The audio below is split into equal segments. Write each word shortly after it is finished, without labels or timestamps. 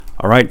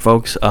All right,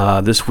 folks,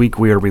 this week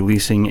we are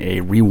releasing a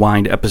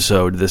rewind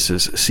episode. This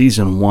is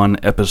Season 1,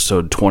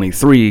 Episode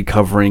 23,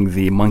 covering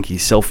the monkey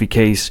selfie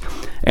case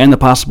and the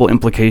possible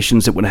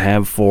implications it would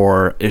have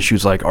for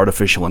issues like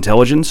artificial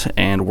intelligence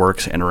and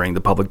works entering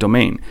the public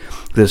domain.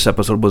 This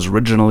episode was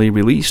originally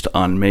released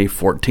on May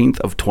 14th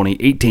of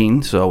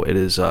 2018, so it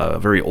is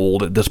very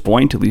old at this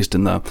point, at least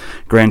in the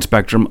grand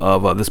spectrum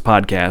of this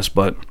podcast,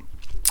 but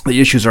the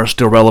issues are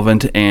still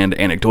relevant, and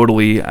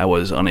anecdotally, I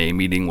was on a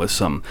meeting with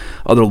some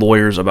other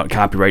lawyers about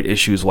copyright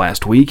issues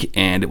last week,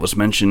 and it was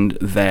mentioned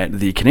that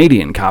the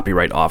Canadian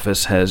Copyright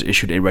Office has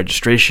issued a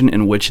registration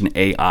in which an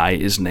AI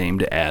is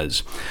named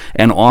as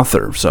an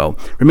author. So,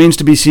 remains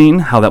to be seen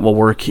how that will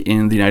work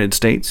in the United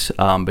States.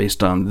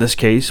 Based on this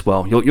case,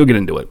 well, you'll get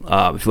into it.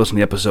 If you listen to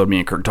the episode, me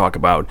and Kirk talk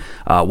about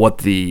what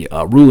the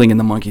ruling in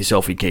the monkey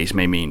selfie case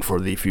may mean for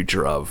the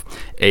future of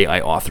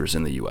AI authors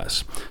in the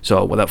U.S.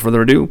 So, without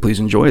further ado, please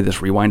enjoy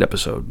this rewind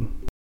episode.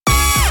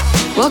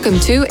 Welcome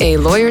to A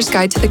Lawyer's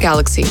Guide to the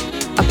Galaxy,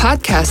 a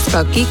podcast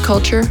about geek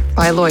culture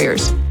by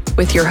lawyers,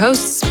 with your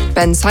hosts,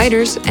 Ben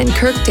Siders and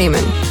Kirk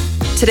Damon.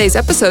 Today's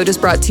episode is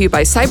brought to you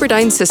by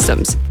Cyberdyne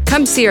Systems.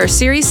 Come see our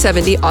Series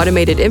 70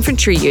 Automated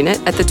Infantry Unit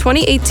at the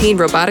 2018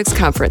 Robotics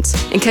Conference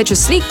and catch a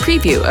sneak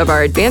preview of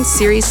our Advanced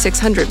Series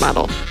 600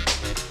 model.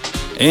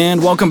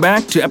 And welcome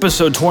back to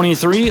episode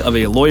 23 of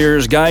A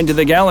Lawyer's Guide to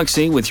the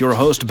Galaxy with your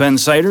host, Ben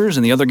Siders,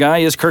 and the other guy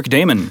is Kirk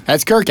Damon.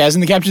 That's Kirk, as in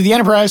the captain of the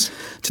Enterprise.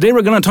 Today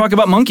we're going to talk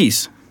about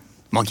monkeys.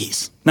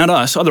 Monkeys. Not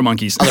us, other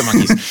monkeys. Other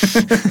monkeys.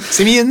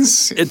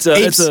 Simians, It's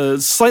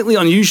a slightly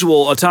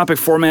unusual topic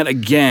format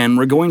again.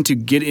 We're going to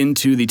get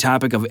into the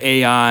topic of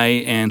AI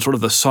and sort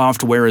of the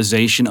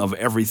softwareization of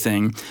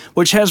everything,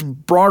 which has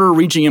broader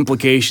reaching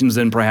implications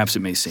than perhaps it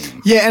may seem.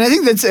 Yeah, and I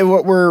think that's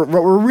what we're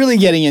really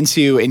getting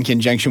into in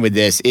conjunction with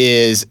this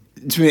is,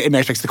 in many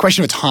respects, the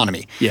question of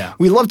autonomy. Yeah.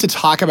 We love to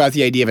talk about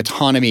the idea of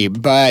autonomy,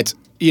 but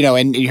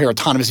and you hear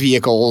autonomous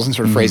vehicles and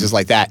sort of phrases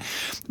like that.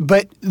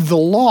 But the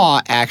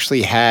law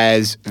actually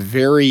has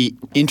very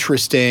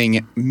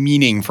interesting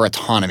meaning for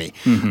autonomy.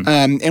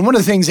 And one of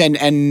the things,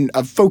 and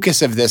a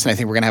focus of this, and I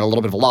think we're going to have a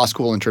little bit of a law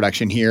school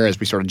introduction here as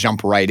we sort of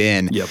jump right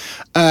in,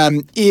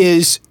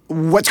 is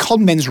what's called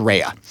mens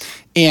rea.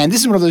 And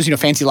this is one of those,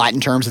 fancy Latin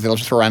terms that they'll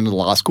just throw around in the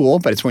law school,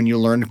 but it's when you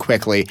learn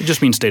quickly. It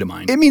just means state of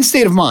mind. It means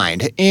state of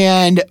mind.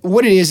 And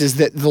what it is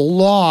that the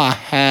law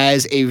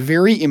has a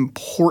very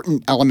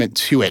important element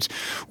to it,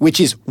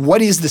 which is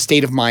what is the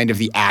state of mind of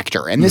the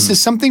actor. And this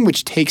is something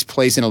which takes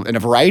place in a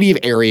variety of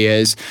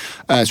areas,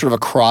 sort of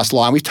across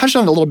law. And we've touched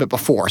on it a little bit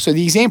before. So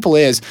the example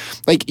is,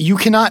 you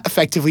cannot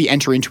effectively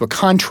enter into a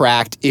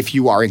contract if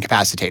you are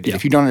incapacitated,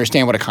 if you don't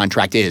understand what a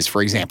contract is,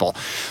 for example,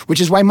 which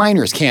is why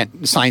minors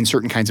can't sign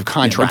certain kinds of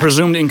contracts.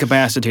 Presumed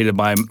incapacitated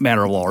by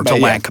matter of law or to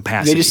lack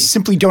capacity. They just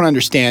simply don't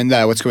understand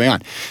what's going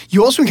on.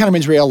 You also encounter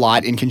mens rea a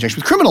lot in conjunction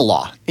with criminal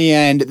law,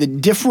 and the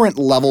different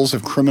levels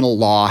of criminal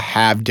law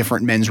have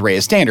different mens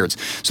rea standards.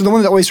 So the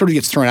one that always sort of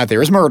gets thrown out there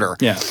is murder.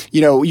 Yeah.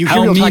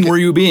 How mean were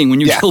you being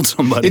when you killed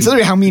somebody? It's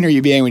literally how mean are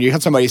you being when you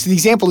killed somebody. So the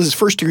example is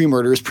first-degree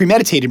murder is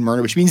premeditated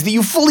murder, which means that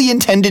you fully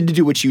intended to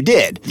do what you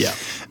did. Yeah.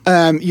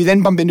 You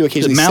then bump into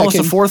occasionally malice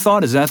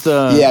aforethought? Is that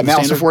the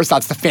malice aforethought?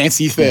 That's the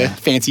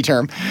fancy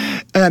term.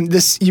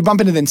 You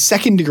bump into then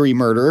second-degree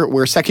murder,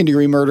 where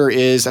second-degree murder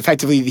is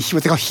effectively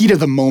what they call heat of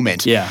the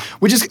moment,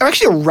 which is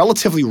actually a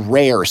relatively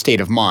rare state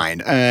of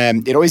mind.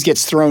 It always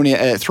gets thrown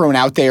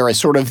out there as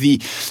sort of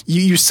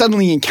you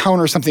suddenly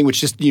encounter something which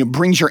just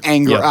brings your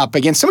anger up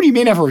against somebody you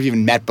may never have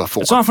even met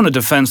before. It's often a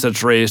defense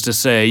that's raised to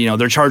say,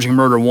 they're charging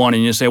murder 1,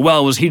 and you say,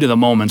 well, it was heat of the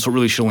moment, so it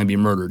really should only be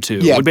murder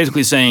 2. Yeah. But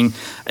basically saying,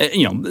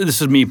 this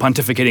is me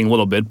pontificating a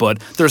little bit, but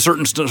there are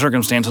certain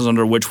circumstances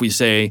under which we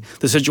say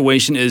the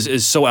situation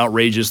is so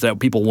outrageous that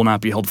people will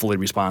not be held fully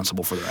responsible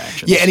for their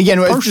actions. Yeah, and again,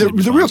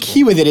 the real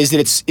key with it is that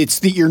it's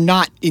that you're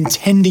not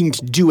intending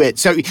to do it.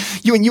 So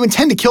you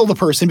intend to kill the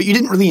person, but you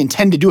didn't really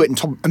intend to do it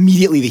until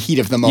immediately the heat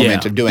of the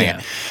moment of doing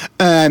it.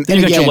 Then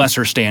you get your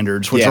lesser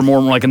standards, which are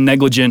more like a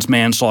negligence,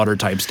 manslaughter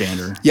type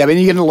standard. Yeah, but then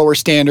you get into lower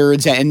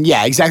standards, and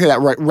exactly that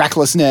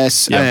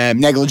recklessness,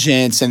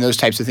 negligence, and those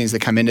types of things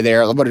that come into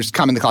there. What is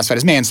commonly classified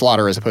as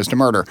manslaughter as opposed to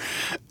murder.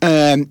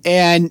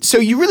 And so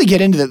you really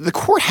get into the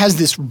court has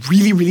this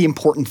really, really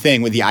important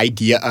thing with the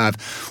idea of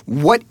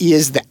what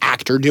is the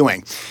actor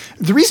doing.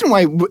 The reason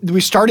why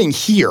we're starting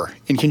here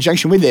in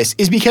conjunction with this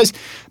is because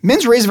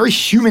mens rea is a very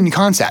human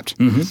concept.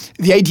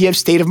 The idea of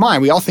state of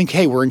mind. We all think,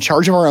 hey, we're in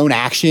charge of our own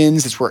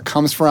actions. That's where it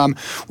comes from.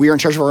 We are in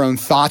charge of our own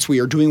thoughts. We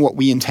are doing what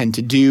we intend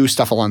to do,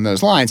 stuff along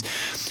those lines.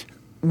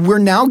 We're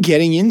now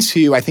getting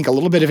into, I think, a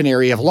little bit of an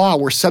area of law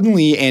where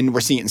suddenly, and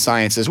we're seeing it in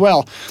science as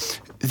well,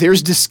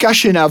 there's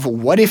discussion of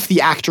what if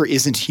the actor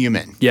isn't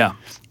human? Yeah.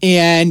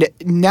 And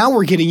now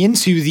we're getting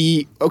into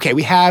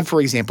we have,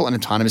 for example, an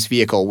autonomous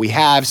vehicle. We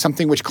have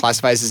something which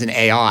classifies as an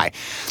AI.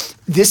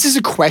 This is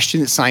a question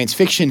that science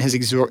fiction has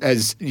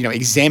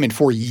examined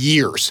for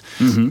years.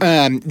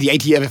 The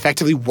idea of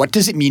effectively, what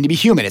does it mean to be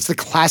human? It's the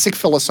classic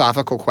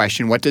philosophical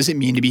question: what does it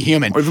mean to be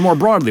human? Or even more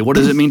broadly, what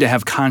does it mean to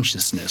have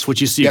consciousness?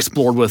 Which you see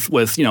explored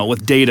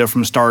with Data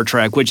from Star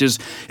Trek, which is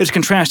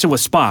contrasted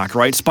with Spock,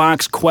 right?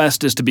 Spock's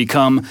quest is to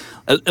become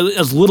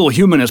as little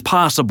human as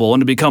possible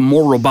and to become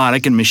more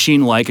robotic and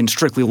machine-like and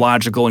strictly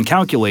logical and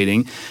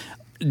calculating.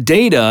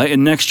 Data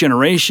in Next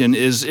Generation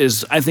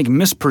is I think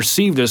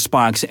misperceived as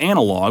Spock's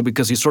analog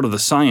because he's sort of the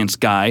science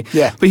guy.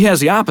 Yeah. But he has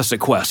the opposite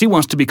quest. He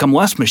wants to become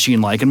less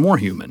machine-like and more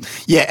human.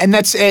 Yeah,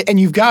 and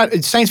you've got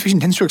science fiction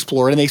tends to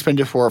explore it, and they explain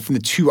it from the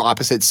two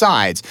opposite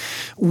sides.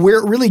 Where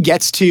it really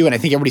gets to, and I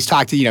think everybody's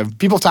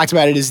people have talked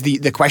about it, is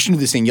the question of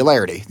the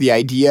singularity. The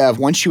idea of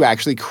once you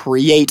actually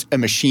create a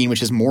machine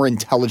which is more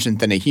intelligent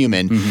than a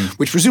human,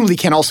 which presumably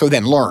can also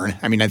then learn.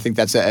 I mean, I think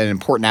that's an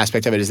important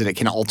aspect of it, is that it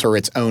can alter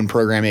its own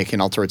programming, it can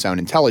alter its own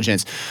intelligence.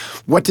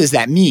 What does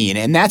that mean?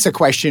 And that's a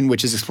question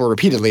which is explored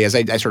repeatedly. As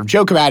I sort of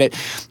joke about it,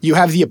 you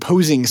have the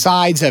opposing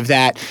sides of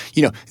that.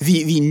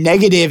 The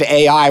negative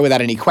AI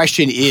without any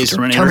question is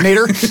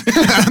Terminator.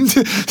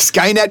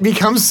 Skynet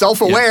becomes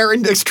self-aware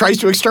and tries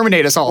to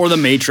exterminate us all. Or the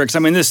Matrix. I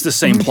mean, the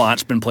same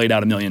plot's been played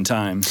out a million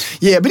times.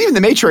 Yeah, but even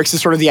the Matrix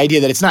is sort of the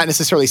idea that it's not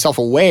necessarily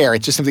self-aware.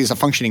 It's just simply a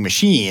functioning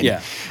machine.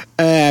 Yeah.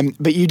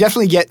 But you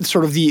definitely get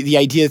sort of the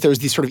idea that there's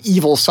the sort of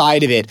evil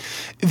side of it.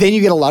 Then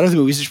you get a lot of the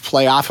movies which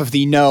play off of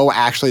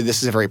actually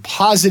this is a very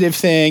positive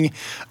thing.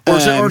 Or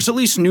it's at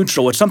least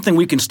neutral. It's something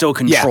we can still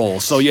control. Yeah.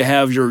 So you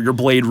have your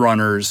Blade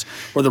Runners,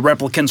 where the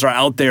replicants are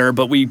out there,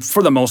 but we,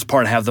 for the most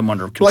part, have them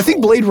under control. Well, I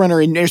think Blade Runner,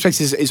 in many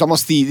respects, is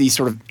almost the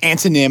sort of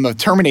antonym of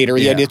Terminator.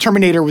 Yeah. The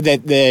Terminator,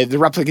 that the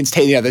replicants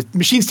the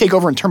machines take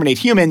over and terminate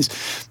humans.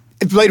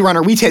 Blade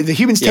Runner, the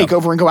humans take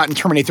over and go out and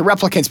terminate the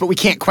replicants, but we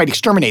can't quite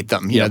exterminate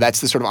them. That's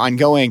the sort of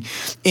ongoing.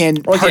 And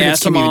or part the of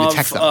it can even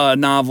detect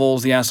them.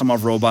 Novels, the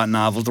Asimov robot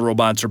novels. The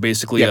robots are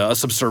basically a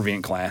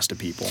subservient class to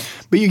people.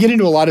 But you get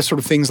into a lot of sort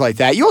of things like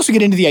that. You also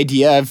get into the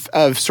idea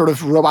of sort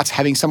of robots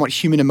having somewhat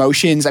human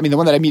emotions. I mean, the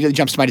one that immediately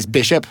jumps to mind is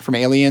Bishop from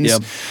Aliens.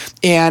 Yep.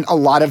 And a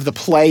lot of the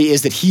play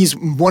is that he's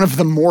one of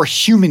the more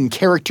human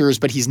characters,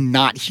 but he's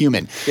not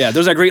human. Yeah,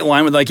 there's that great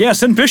line with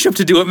send Bishop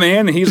to do it,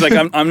 man. And he's like,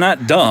 I'm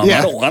not dumb.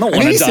 I don't want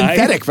to die.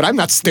 Synthetic, but I'm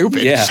not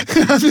stupid. Yeah.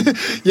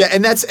 Yeah,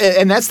 and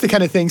that's the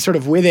kind of thing sort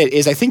of with it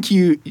is I think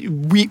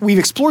we've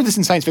explored this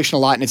in science fiction a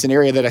lot, and it's an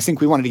area that I think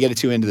we wanted to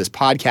get into this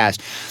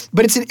podcast,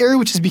 but it's an area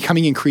which is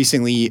becoming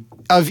increasingly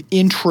of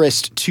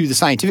interest to the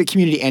scientific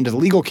community and to the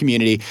legal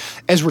community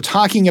as we're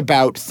talking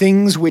about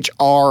things which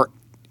are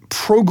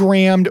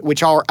programmed,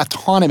 which are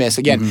autonomous,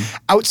 again,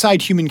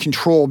 outside human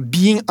control,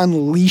 being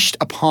unleashed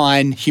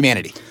upon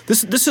humanity.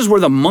 This is where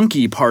the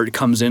monkey part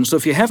comes in, so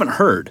if you haven't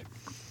heard,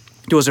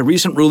 there was a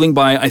recent ruling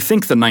by, I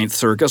think, the Ninth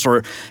Circuit,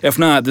 or if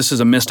not, this is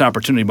a missed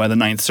opportunity by the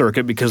Ninth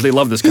Circuit because they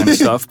love this kind of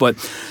stuff. But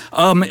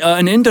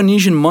an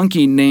Indonesian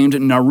monkey named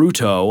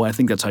Naruto, I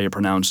think that's how you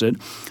pronounce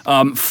it,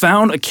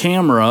 found a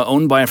camera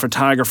owned by a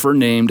photographer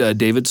named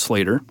David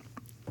Slater.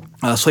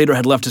 Slater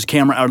had left his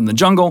camera out in the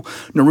jungle.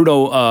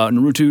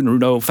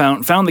 Naruto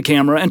found the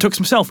camera and took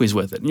some selfies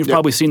with it. And you've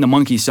probably seen the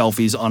monkey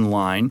selfies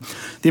online.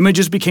 The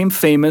images became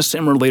famous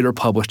and were later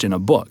published in a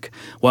book.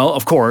 Well,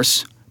 of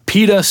course,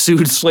 PETA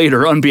sued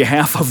Slater on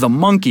behalf of the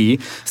monkey,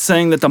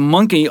 saying that the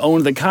monkey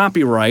owned the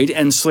copyright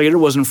and Slater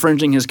was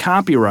infringing his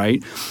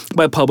copyright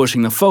by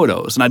publishing the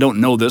photos. And I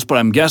don't know this, but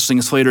I'm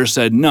guessing Slater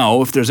said,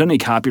 no, if there's any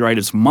copyright,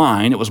 it's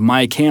mine. It was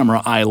my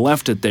camera. I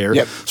left it there.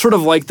 Yep. Sort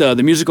of like the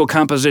musical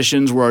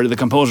compositions where the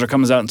composer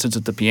comes out and sits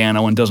at the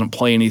piano and doesn't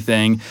play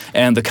anything,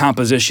 and the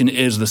composition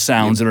is the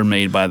sounds that are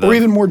made by the Or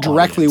even more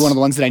directly, one of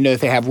the ones that I know that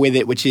they have with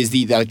it, which is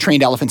the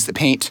trained elephants that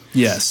paint.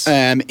 Yes.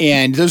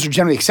 And those are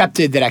generally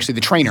accepted that actually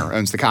the trainer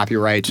owns the copyright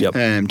to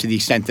the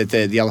extent that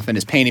the elephant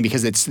is painting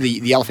because it's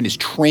the elephant is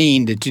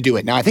trained to do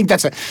it. Now, I think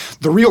that's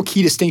the real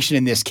key distinction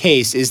in this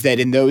case is that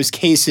in those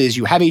cases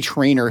you have a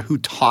trainer who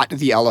taught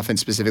the elephant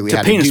specifically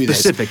how to do this. To paint a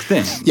specific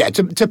thing. Yeah,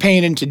 to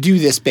paint and to do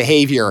this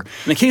behavior.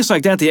 In a case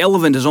like that, the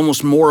elephant is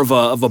almost more of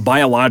a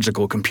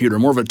biological computer,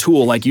 more of a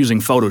tool like using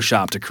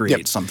Photoshop to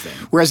create something.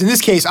 Whereas in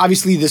this case,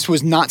 obviously this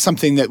was not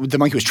something that the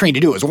monkey was trained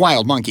to do. It was a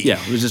wild monkey.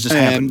 Yeah, it was just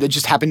happened. That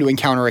just happened to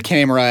encounter a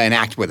camera and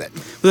act with it.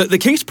 The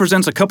case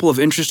presents a couple of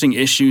interesting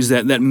issues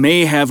that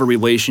may have a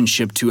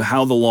relationship to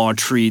how the law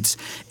treats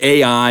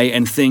AI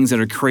and things that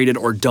are created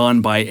or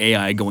done by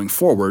AI going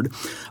forward.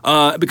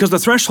 Because the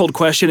threshold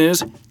question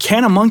is,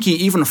 can a monkey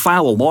even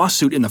file a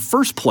lawsuit in the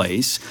first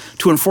place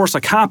to enforce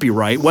a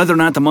copyright, whether or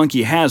not the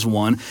monkey has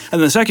one?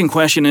 And the second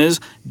question is,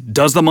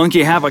 does the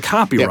monkey have a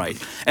copyright?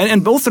 Yep.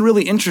 And both are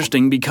really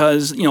interesting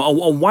because,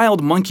 a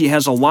wild monkey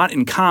has a lot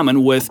in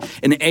common with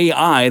an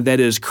AI that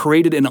is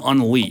created and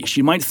unleashed.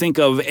 You might think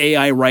of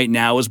AI right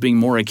now as being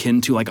more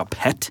akin to like a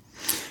pet.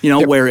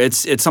 Where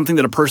it's something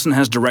that a person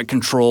has direct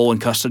control and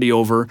custody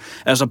over,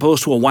 as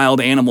opposed to a wild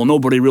animal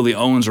nobody really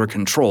owns or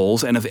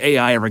controls. And if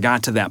AI ever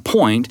got to that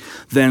point,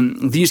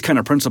 then these kind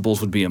of principles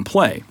would be in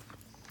play.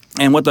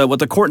 And what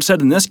the court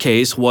said in this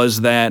case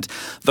was that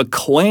the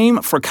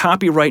claim for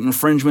copyright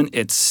infringement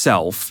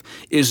itself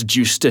is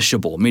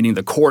justiciable, meaning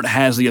the court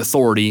has the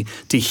authority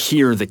to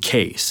hear the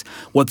case.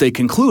 What they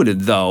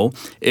concluded, though,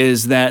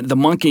 is that the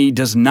monkey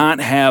does not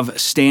have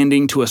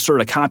standing to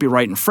assert a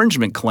copyright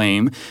infringement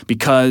claim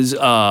because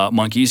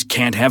monkeys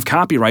can't have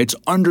copyrights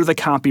under the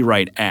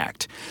Copyright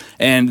Act.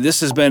 And this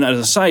has been, as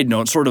a side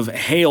note, sort of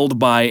hailed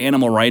by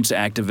animal rights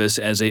activists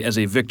as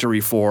a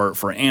victory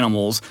for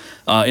animals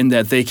in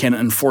that they can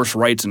enforce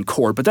rights in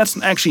court. But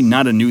that's actually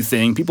not a new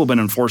thing. People have been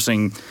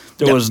enforcing.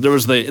 There was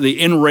the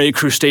in-ray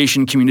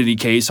crustacean community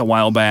case a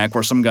while back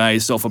where some guy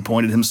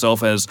self-appointed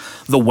himself as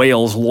the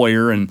whale's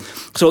lawyer. And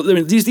so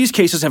these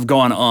cases have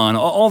gone on.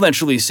 All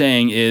that's really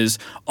saying is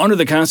under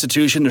the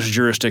Constitution, there's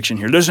jurisdiction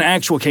here. There's an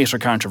actual case or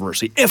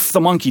controversy. If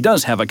the monkey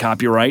does have a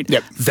copyright,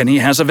 then he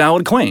has a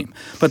valid claim.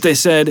 But they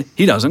said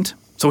he doesn't.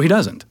 So he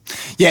doesn't.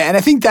 Yeah, and I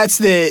think that's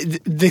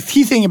the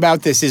key thing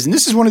about this is, and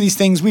this is one of these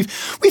things we've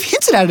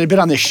hinted at it a bit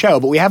on this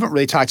show, but we haven't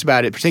really talked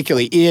about it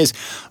particularly, is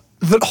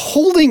the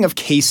holding of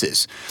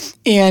cases.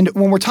 And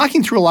when we're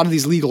talking through a lot of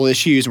these legal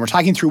issues and we're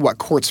talking through what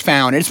courts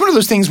found, and it's one of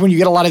those things when you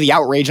get a lot of the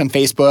outrage on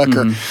Facebook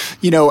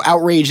or,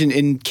 outrage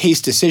in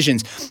case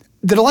decisions,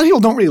 that a lot of people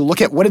don't really look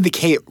at what did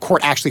the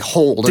court actually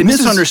hold. They're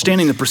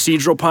misunderstanding the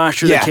procedural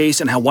posture of the case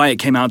and why it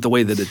came out the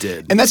way that it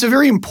did. And that's a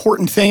very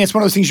important thing. It's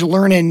one of those things you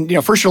learn in,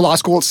 first year law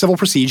school, it's civil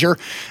procedure.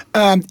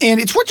 And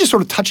it's worth just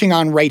sort of touching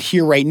on right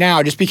here, right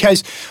now, just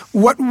because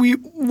what we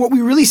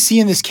really see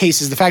in this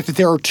case is the fact that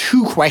there are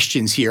two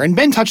questions here. And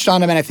Ben touched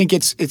on them, and I think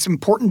it's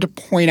important to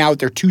point out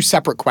they're two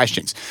separate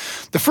questions.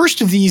 The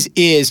first of these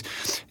is,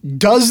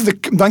 does the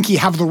monkey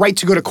have the right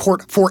to go to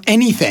court for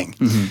anything?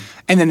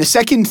 And then the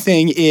second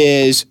thing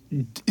is,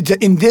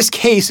 in this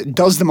case,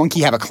 does the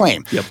monkey have a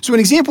claim? So an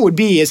example would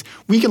be is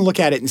we can look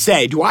at it and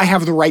say, do I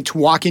have the right to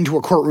walk into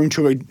a courtroom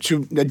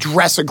to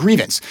address a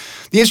grievance?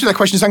 The answer to that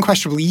question is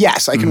unquestionably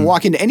yes. I can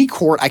walk into any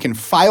court. I can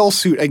file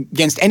suit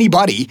against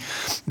anybody.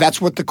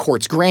 That's what the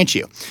courts grant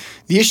you.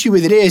 The issue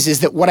with it is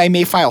that what I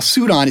may file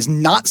suit on is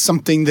not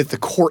something that the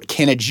court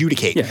can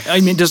adjudicate. Yeah, I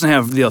mean, it doesn't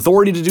have the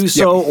authority to do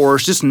so, or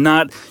it's just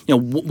not,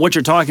 what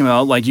you're talking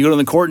about. Like you go to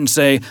the court and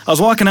say, I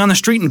was walking down the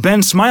street and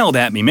Ben smiled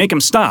at me, make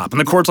him stop. And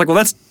the court's like,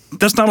 well,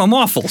 that's not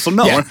unlawful, so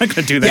no, we're not going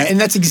to do that. Yeah, and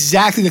that's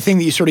exactly the thing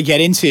that you sort of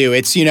get into.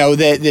 It's,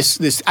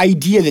 this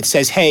idea that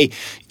says, hey,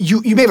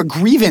 you may have a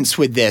grievance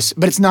with this,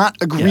 but it's not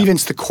a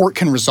grievance the court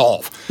can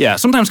resolve. Yeah,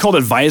 sometimes called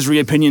advisory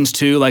opinions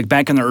too. Like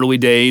back in the early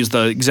days,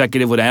 the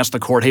executive would ask the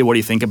court, hey, what do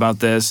you think about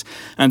this?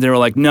 And they were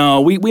like,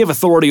 no, we have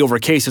authority over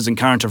cases and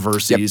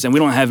controversies, and we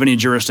don't have any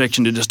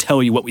jurisdiction to just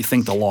tell you what we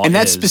think the law is. And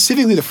that's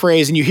specifically the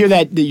phrase, and you hear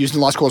that used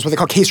in law school, is what they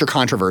call case or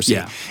controversy.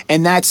 Yeah.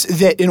 And that's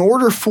that in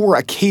order for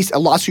a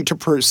lawsuit to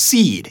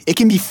proceed, it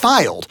can be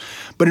filed,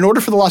 but in order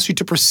for the lawsuit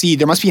to proceed,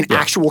 there must be an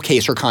actual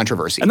case or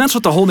controversy. And that's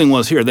what the holding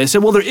was here. They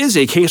said, well, there is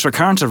a case or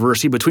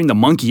controversy between the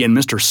monkey and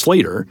Mr.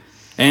 Slater,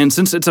 and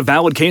since it's a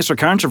valid case or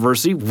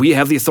controversy, we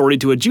have the authority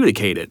to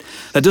adjudicate it.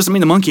 That doesn't mean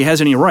the monkey has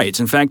any rights.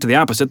 In fact, to the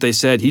opposite, they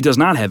said he does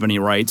not have any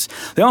rights.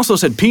 They also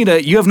said,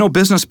 PETA, you have no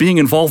business being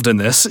involved in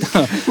this.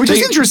 Which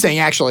is interesting,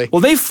 actually.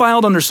 Well, they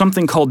filed under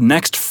something called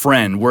Next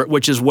Friend,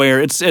 which is where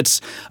it's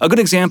a good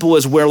example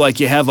is where like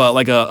you have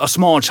a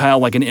small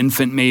child, like an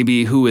infant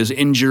maybe, who is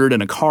injured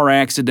in a car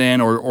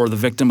accident or the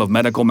victim of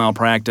medical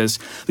malpractice.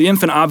 The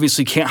infant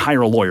obviously can't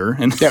hire a lawyer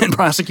and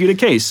prosecute a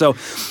case. So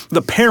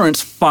the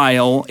parents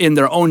file in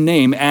their own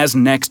name as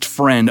next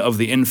friend of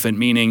the infant,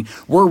 meaning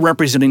we're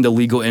representing the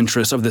legal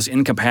interests of this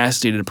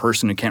incapacitated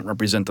person who can't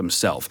represent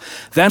themselves.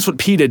 That's what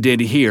PETA did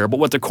here, but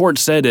what the court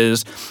said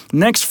is,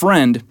 next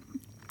friend,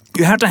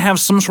 you have to have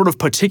some sort of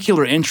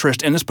particular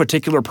interest in this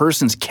particular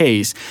person's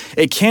case.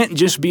 It can't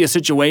just be a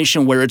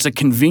situation where it's a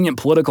convenient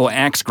political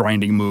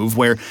axe-grinding move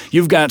where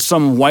you've got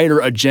some wider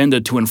agenda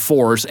to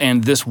enforce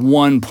and this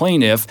one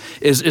plaintiff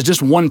is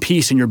just one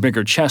piece in your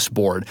bigger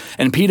chessboard.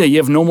 And PETA, you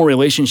have no more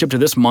relationship to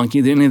this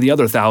monkey than any of the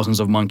other thousands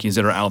of monkeys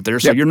that are out there,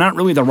 so you're not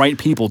really the right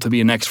people to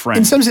be a next friend.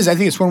 In some sense, I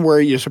think it's one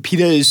where so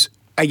PETA's,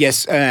 I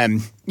guess,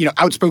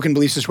 outspoken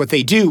beliefs is what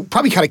they do,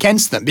 probably cut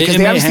against them because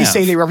they obviously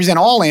say they represent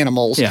all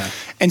animals. Yeah.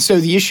 And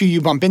so the issue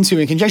you bump into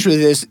in conjunction with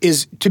this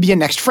is to be a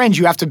next friend,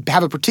 you have to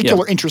have a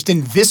particular interest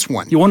in this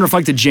one. You wonder if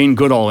like the Jane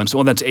Goodall,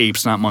 well, that's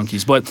apes, not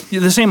monkeys, but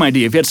the same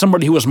idea. If you had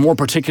somebody who was more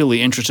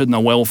particularly interested in the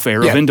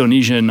welfare of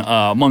Indonesian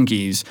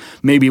monkeys,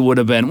 maybe it would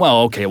have been,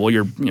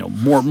 you're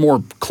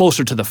more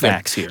closer to the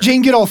facts here.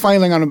 Jane Goodall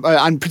filing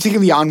on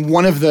particularly on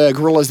one of the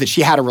gorillas that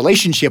she had a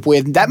relationship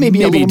with, that may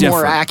be a little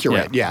more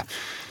accurate. Yeah.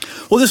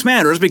 Well, this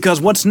matters because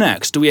what's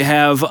next? Do we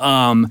have,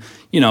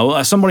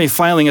 somebody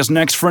filing as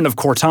next friend of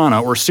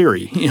Cortana or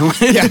Siri,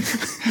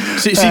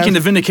 seeking to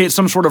vindicate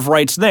some sort of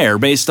rights there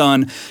based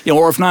on,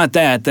 or if not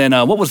that, then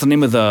what was the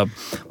name of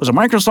was it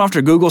Microsoft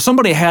or Google?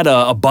 Somebody had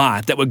a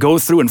bot that would go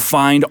through and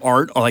find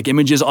art or like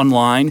images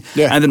online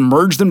and then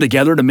merge them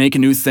together to make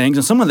new things.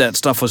 And some of that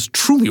stuff was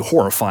truly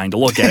horrifying to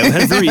look at. It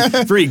had a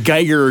very, very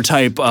Geiger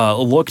type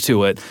look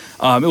to it.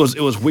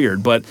 It was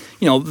weird, but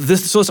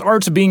this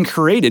art's being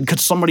created.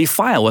 Could somebody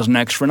file as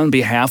next friend on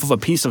behalf of a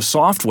piece of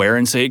software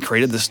and say it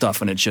created this stuff?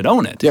 and it should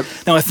own it. Yep.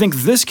 Now, I think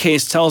this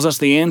case tells us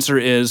the answer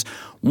is,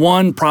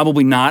 one,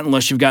 probably not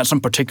unless you've got some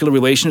particular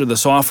relation to the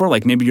software,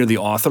 like maybe you're the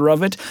author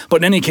of it. But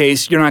in any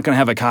case, you're not going to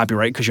have a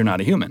copyright because you're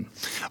not a human.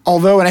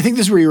 Although, and I think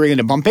this is where you're going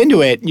to bump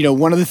into it,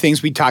 one of the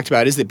things we talked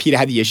about is that PETA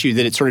had the issue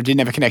that it sort of didn't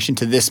have a connection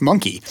to this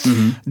monkey.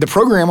 The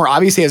programmer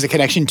obviously has a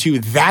connection to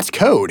that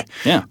code.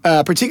 Yeah.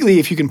 Particularly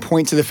if you can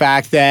point to the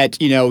fact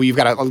that, you've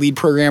got a lead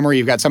programmer,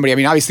 you've got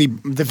somebody, obviously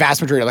the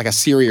vast majority, like a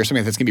Siri or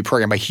something that's going to be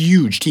programmed by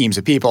huge teams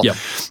of people. Yep.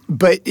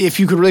 But if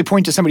you could really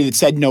point to somebody that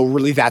said, no,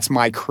 really that's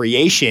my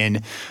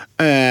creation,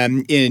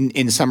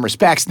 in some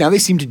respects. Now they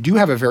seem to do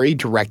have a very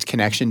direct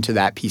connection to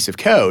that piece of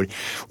code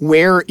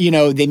where,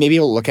 they may be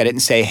able to look at it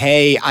and say,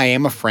 hey, I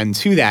am a friend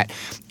to that.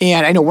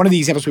 And I know one of the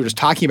examples we were just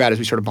talking about as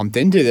we sort of bumped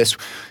into this,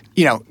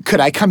 could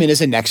I come in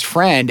as a next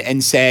friend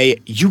and say,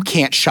 you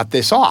can't shut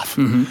this off?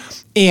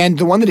 And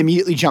the one that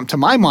immediately jumped to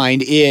my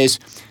mind is,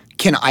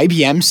 can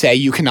IBM say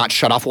you cannot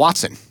shut off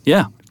Watson?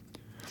 Yeah.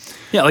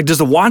 Yeah, like does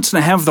the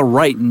Watson have the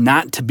right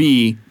not to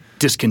be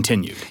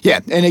discontinued? Yeah,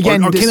 and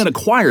again, or can it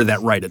acquire that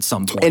right at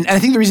some point? And I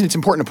think the reason it's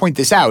important to point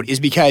this out is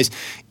because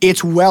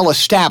it's well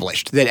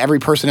established that every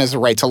person has the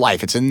right to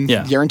life. It's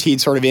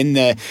guaranteed sort of in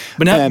the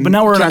but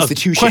now we're in a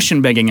Constitution.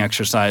 question-begging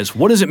exercise.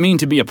 What does it mean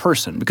to be a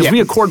person? Because we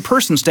accord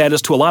person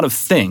status to a lot of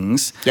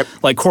things,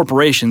 like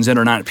corporations that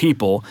are not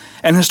people.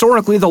 And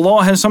historically, the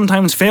law has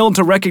sometimes failed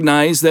to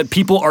recognize that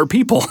people are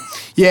people.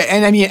 Yeah,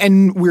 and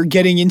and we're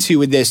getting into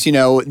with this,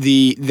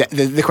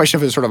 the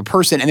question of sort of a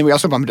person, and then we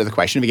also bump into the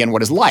question of, again,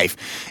 what is life?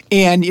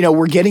 And,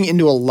 we're getting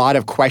into a lot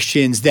of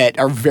questions that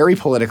are very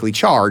politically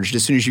charged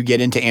as soon as you get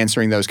into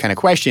answering those kind of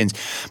questions.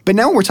 But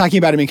now when we're talking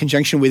about them in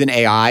conjunction with an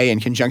AI, in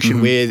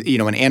conjunction with,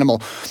 an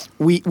animal,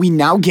 we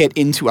now get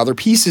into other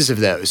pieces of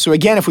those. So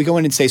again, if we go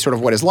in and say sort of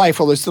what is life,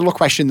 well, there's the little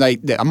question like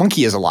a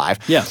monkey is alive.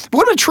 Yeah. But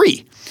what about a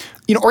tree?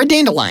 Or a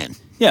dandelion?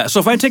 Yeah,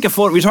 so if I take a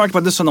photo, we talked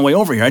about this on the way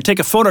over here. I take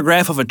a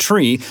photograph of a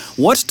tree.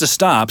 What's to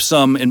stop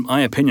some, in my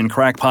opinion,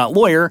 crackpot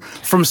lawyer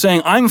from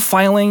saying, I'm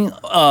filing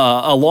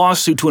a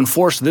lawsuit to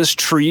enforce this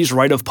tree's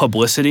right of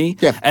publicity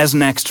as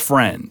next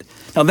friend?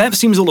 Now, that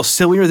seems a little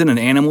sillier than an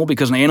animal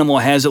because an animal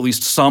has at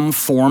least some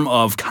form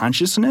of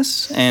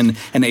consciousness and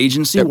an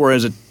agency,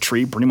 whereas a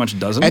tree pretty much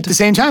doesn't. At the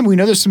same time, we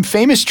know there's some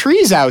famous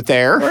trees out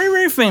there. Very,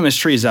 very famous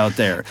trees out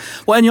there.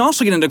 Well, and you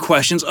also get into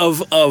questions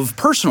of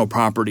personal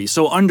property.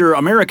 So under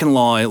American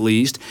law, at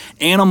least,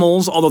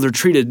 animals, although they're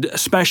treated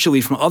especially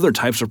from other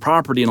types of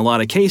property in a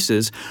lot of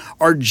cases,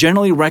 are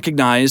generally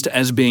recognized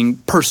as being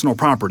personal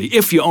property.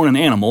 If you own an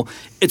animal,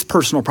 it's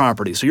personal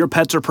property. So your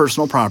pets are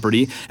personal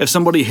property. If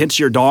somebody hits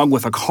your dog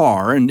with a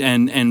car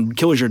and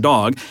kills your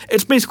dog,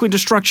 it's basically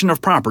destruction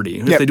of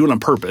property if they do it on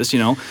purpose,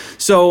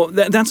 So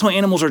that's how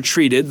animals are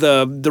treated.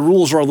 The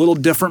rules are a little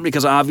different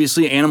because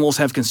obviously animals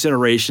have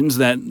considerations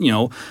that,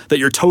 that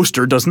your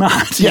toaster does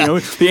not.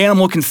 The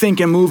animal can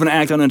think and move and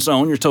act on its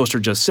own. Your toaster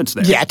just sits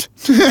there. Yet.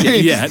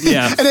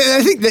 Yeah. And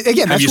I think that,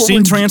 again, have you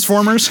seen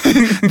Transformers?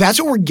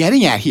 That's what we're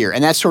getting at here.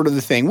 And that's sort of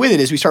the thing with it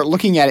is we start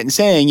looking at it and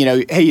saying,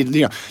 hey,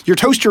 your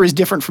toaster is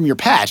different from your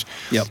pet.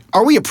 Yep.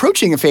 Are we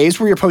approaching a phase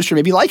where your toaster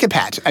may be like a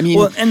pet? I mean,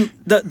 well, and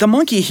the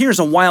monkey here is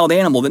a wild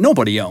animal that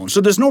nobody owns. So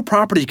there's no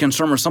property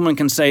concern where someone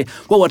can say,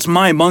 well, it's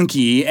my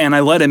monkey, and I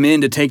let him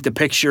in to take the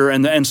picture,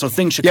 and so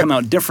things should come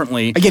out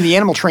differently. Again, the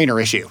animal trainer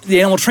issue.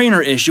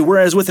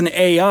 Whereas with an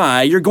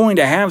AI, you're going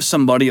to have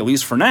somebody, at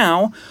least for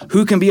now,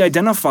 who can be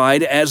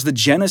identified as the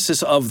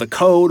genesis of the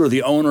code or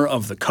the owner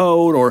of the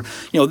code, or,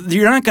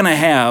 you're not going to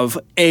have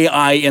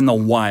AI in the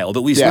wild,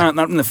 at least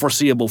not in the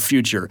foreseeable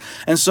future.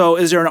 And so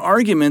is there an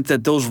argument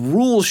that those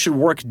rules should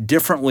work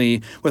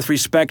differently with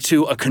respect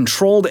to a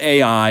controlled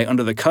AI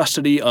under the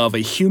custody of a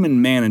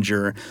human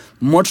manager,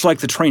 much like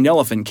the trained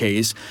elephant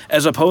case,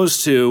 as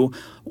opposed to,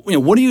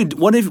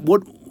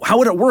 how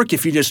would it work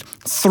if you just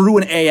threw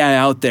an AI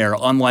out there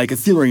on like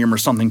Ethereum or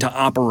something to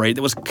operate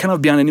that was kind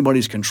of beyond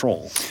anybody's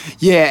control?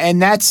 Yeah,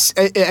 and that's,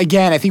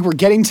 again, I think we're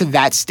getting to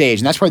that stage,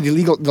 and that's why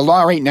the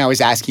law right now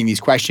is asking these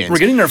questions. We're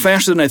getting there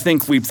faster than I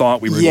think we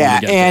thought we were going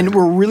to get and there.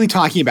 We're really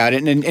talking about it,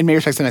 and in many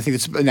respects, and I think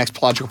it's the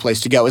next logical place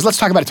to go, is let's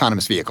talk about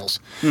autonomous vehicles.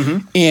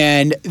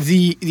 And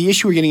the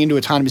issue we're getting into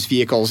autonomous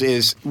vehicles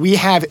is we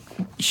have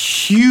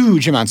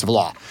huge amounts of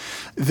law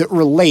that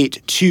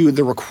relate to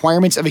the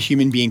requirements of a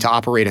human being to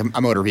operate a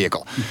motor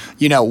vehicle.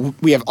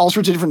 We have all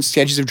sorts of different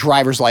sketches of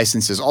driver's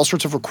licenses, all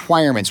sorts of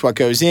requirements, what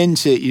goes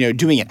into,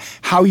 doing it,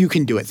 how you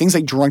can do it. Things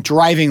like drunk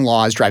driving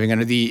laws, driving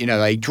under the,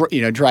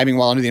 driving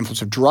while under the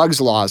influence of drugs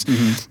laws,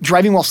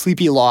 driving while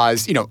sleepy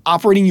laws,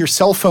 operating your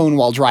cell phone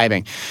while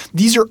driving.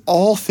 These are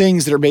all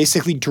things that are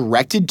basically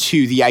directed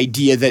to the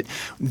idea that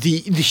the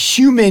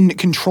human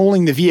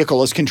controlling the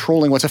vehicle is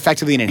controlling what's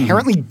effectively an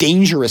inherently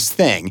dangerous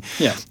thing.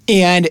 Yeah.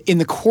 And in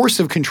the course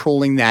of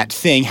controlling that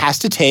thing has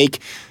to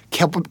take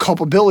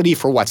culpability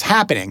for what's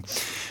happening.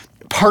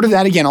 Part of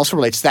that, again, also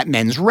relates to that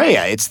mens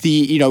rea. It's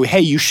the,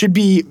 hey, you should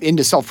be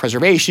into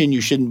self-preservation.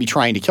 You shouldn't be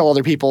trying to kill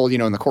other people,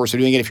 in the course of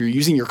doing it. If you're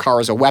using your car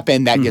as a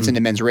weapon, that gets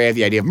into mens rea,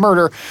 the idea of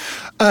murder.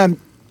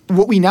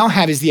 what we now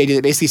have is the idea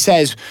that basically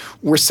says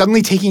we're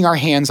suddenly taking our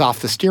hands off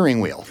the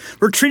steering wheel.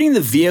 We're treating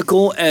the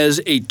vehicle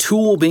as a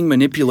tool being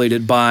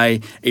manipulated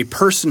by a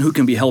person who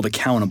can be held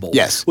accountable.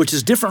 Yes. Which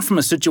is different from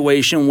a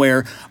situation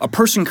where a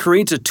person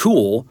creates a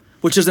tool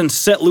which is then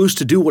set loose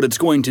to do what it's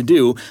going to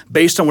do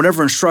based on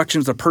whatever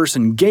instructions the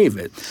person gave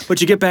it. But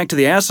you get back to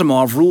the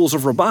Asimov rules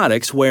of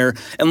robotics where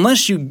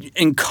unless you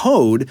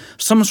encode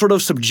some sort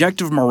of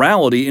subjective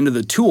morality into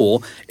the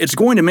tool, it's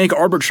going to make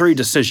arbitrary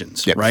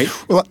decisions, right?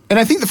 Well, and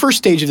I think the first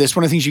stage of this,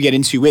 one of the things you get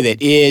into with it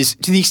is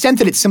to the extent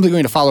that it's simply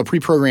going to follow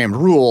pre-programmed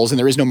rules and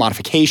there is no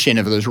modification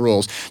of those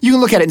rules, you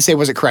can look at it and say,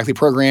 was it correctly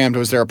programmed?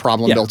 Was there a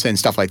problem built in?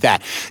 Stuff like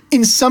that.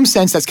 In some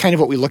sense, that's kind of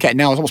what we look at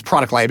now as almost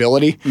product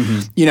liability.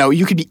 You know,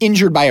 you could be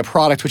injured by a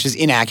product which is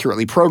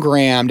inaccurately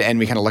programmed, and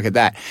we kind of look at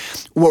that.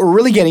 What we're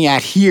really getting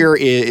at here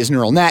is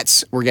neural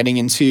nets. We're getting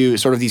into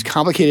sort of these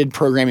complicated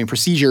programming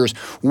procedures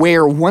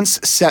where once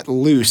set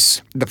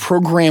loose, the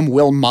program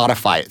will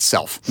modify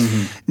itself.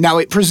 Now,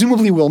 it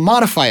presumably will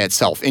modify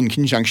itself in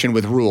conjunction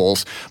with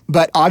rules,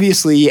 but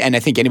obviously, and I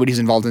think anybody who's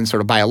involved in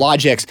sort of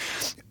biologics,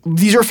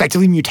 these are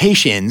effectively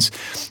mutations.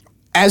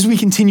 As we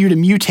continue to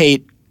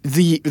mutate,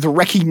 the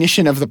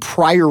recognition of the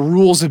prior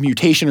rules of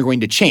mutation are going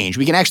to change.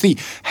 We can actually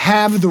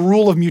have the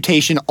rule of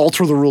mutation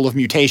alter the rule of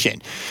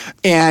mutation.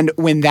 And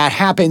when that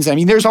happens, I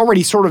mean, there's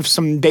already sort of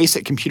some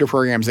basic computer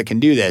programs that can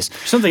do this.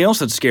 Something else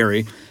that's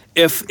scary,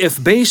 if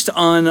based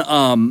on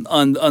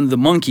the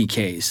monkey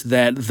case,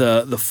 that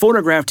the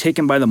photograph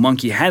taken by the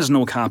monkey has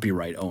no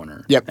copyright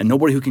owner and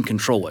nobody who can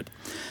control it.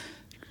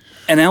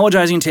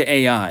 Analogizing to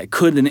AI,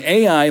 could an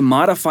AI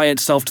modify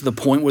itself to the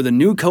point where the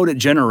new code it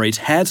generates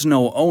has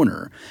no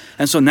owner?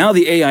 And so now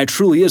the AI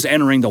truly is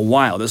entering the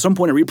wild. At some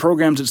point, it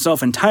reprograms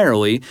itself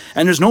entirely,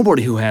 and there's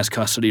nobody who has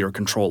custody or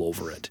control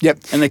over it.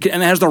 And it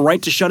has the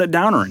right to shut it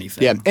down or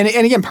anything. And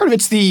again, part of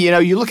it's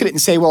you look at it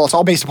and say, well, it's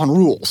all based upon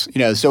rules.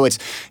 So it's,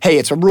 hey,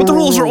 it's a rule. But the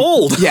rules are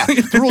old.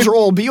 The rules are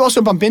old. But you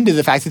also bump into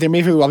the fact that there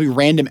may very well be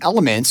random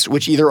elements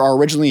which either are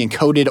originally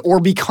encoded or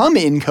become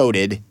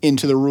encoded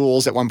into the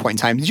rules at one point in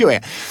time to do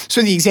it.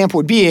 So the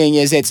example being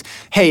is it's,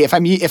 hey,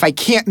 if I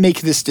can't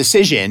make this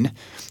decision,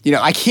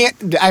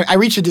 I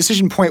reach a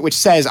decision point which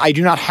says I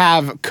do not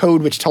have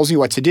code which tells me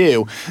what to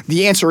do.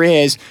 The answer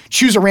is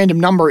choose a random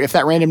number. If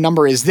that random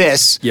number is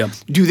this,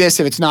 do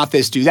this. If it's not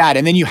this, do that.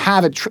 And then you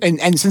have it.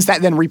 And since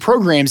that then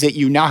reprograms it,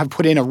 you now have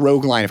put in a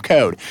rogue line of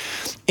code.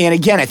 And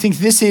again, I think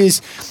this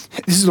is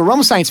the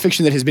realm of science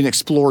fiction that has been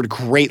explored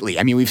greatly.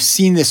 I mean, we've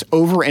seen this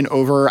over and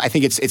over. I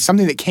think it's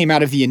something that came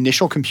out of the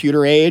initial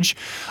computer age,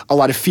 a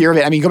lot of fear of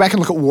it. I mean, go back and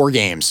look at war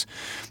games.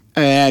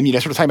 And,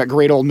 sort of talking about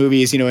great old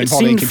movies, involving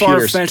computers. It seemed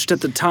far-fetched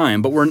at the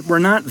time, but we're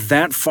not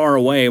that far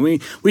away. We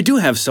do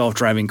have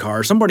self-driving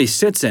cars. Somebody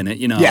sits in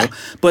it,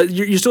 but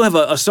you still have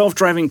a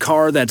self-driving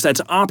car that's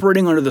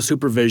operating under the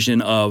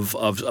supervision of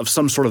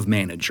some sort of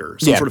manager,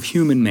 some sort of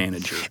human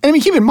manager. And I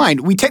mean, keep in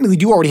mind, we technically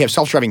do already have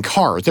self-driving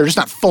cars. They're just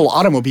not full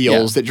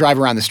automobiles that drive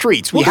around the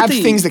streets. We have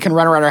things that can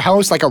run around our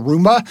house, like a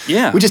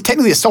Roomba, which is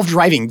technically a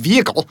self-driving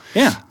vehicle.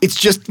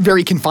 It's just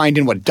very confined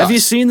in what it does. Have you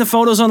seen the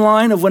photos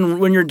online of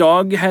when your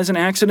dog has an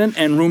accident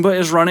and Roomba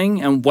is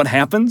running and what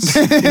happens?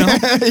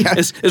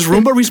 Is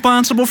Roomba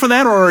responsible for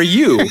that, or are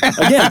you?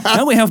 Again,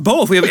 now we have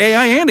both. We have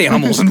AI and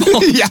animals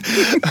involved.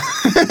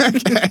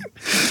 Okay.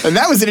 And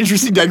that was an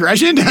interesting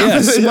digression.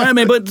 Yes. I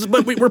mean, but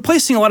we're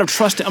placing a lot of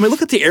trust. I mean,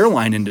 look at the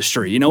airline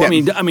industry.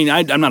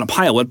 I'm not a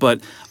pilot,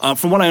 but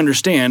from what I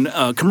understand,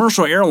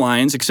 commercial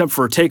airlines, except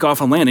for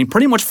takeoff and landing,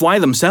 pretty much fly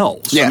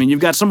themselves. I mean, you've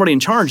got somebody in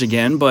charge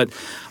again, but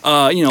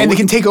and they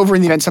can take over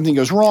in the event something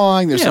goes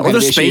wrong. There's some or their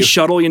space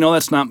shuttle.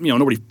 That's not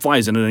nobody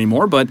flies in it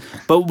anymore. But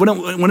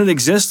when it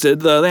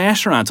existed, the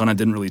astronauts on it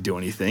didn't really do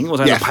anything. It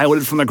was either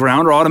piloted from the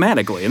ground or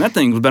automatically, and that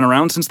thing has been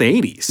around since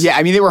the 80s. Yeah,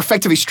 I mean, they were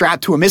effectively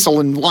strapped to a missile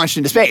and launched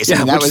into space.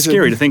 Yeah, which is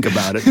scary to think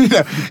about it.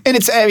 And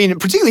it's,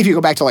 particularly if you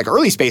go back to like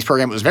early space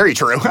program, it was very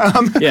true.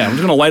 I'm just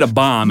going to light a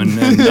bomb and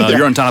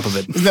you're on top of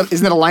it.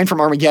 Isn't that a line from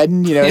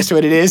Armageddon? As to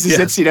what it is?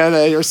 It's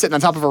you're sitting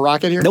on top of a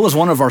rocket here. That was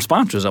one of our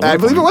sponsors. I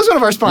believe it was one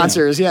of our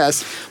sponsors.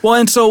 Yes. Well,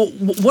 and so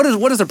what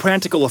is the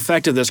practical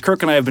effect of this?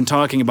 Kirk and I have been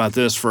talking about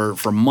this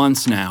for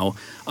months now,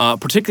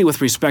 particularly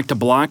with respect to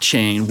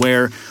blockchain,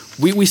 where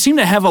we seem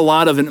to have a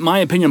lot of, in my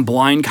opinion,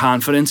 blind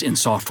confidence in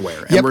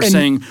software, and we're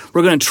saying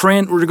we're going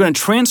to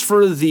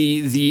transfer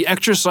the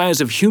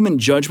exercise of human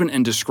judgment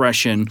and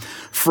discretion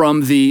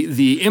from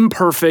the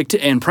imperfect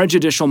and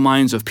prejudicial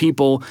minds of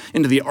people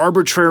into the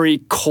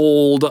arbitrary,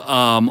 cold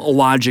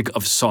logic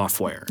of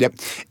software.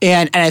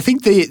 And I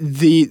think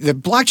the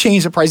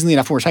blockchain, surprisingly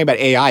enough, when we're talking about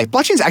AI,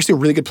 blockchain is actually a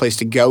really good place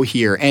to go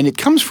here, and it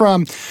comes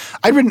from.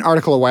 I read an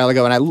article a while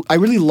ago, and I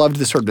really loved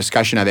this sort of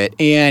discussion of it.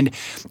 And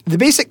the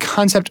basic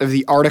concept of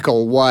the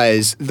article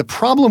was the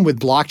problem with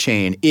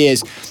blockchain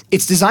is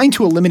it's designed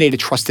to eliminate a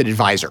trusted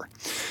advisor.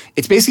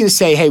 It's basically to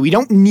say, hey, we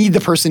don't need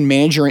the person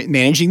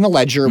managing the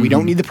ledger. We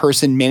don't need the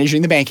person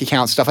managing the bank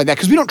account, stuff like that,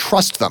 because we don't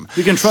trust them.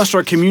 We can trust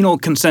our communal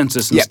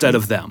consensus instead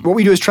of them. What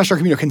we do is trust our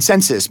communal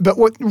consensus. But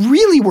what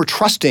really we're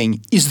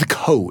trusting is the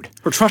code.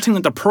 We're trusting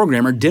that the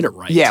programmer did it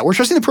right. Yeah, we're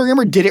trusting the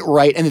programmer did it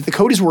right and that the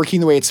code is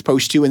working the way it's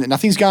supposed to and that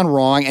nothing's gone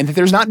wrong and that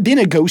there's not been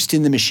a ghost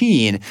in the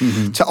machine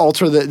to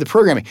alter the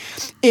programming.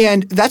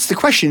 And that's the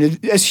question.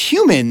 As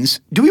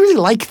humans, do we really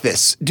like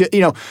this?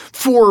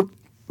 For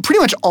pretty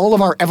much all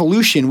of our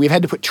evolution, we've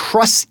had to put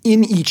trust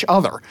in each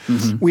other.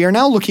 We are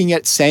now looking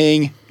at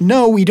saying,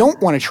 no, we don't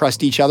want to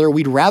trust each other.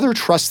 We'd rather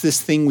trust this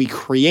thing we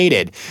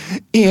created.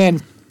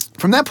 And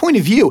from that point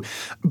of view,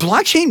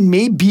 blockchain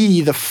may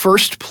be the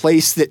first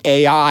place that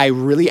AI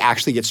really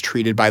actually gets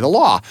treated by the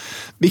law.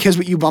 Because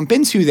what you bump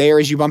into there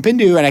is and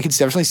I can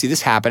definitely see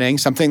this happening,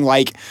 something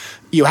like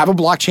you have a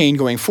blockchain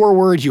going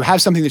forward, you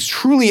have something that's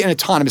truly an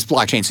autonomous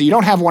blockchain. So you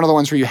don't have one of the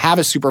ones where you have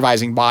a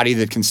supervising body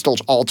that can still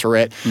alter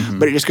it,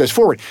 but it just goes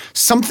forward.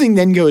 Something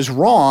then goes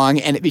wrong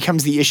and it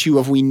becomes the issue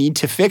of we need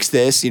to fix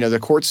this. The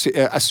courts,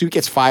 a suit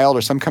gets filed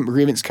or some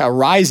grievance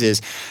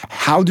arises.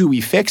 How do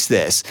we fix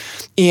this?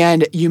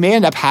 And you may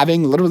end up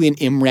having literally an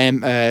in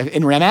rem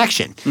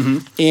action.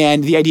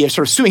 And the idea of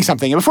sort of suing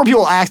something. And before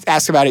people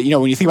ask about it,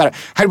 when you think about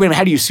it,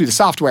 how do you sue the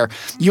software?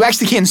 You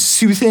actually can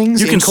sue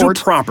things in court. You can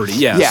sue property,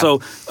 yeah.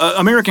 So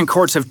American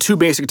courts have two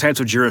basic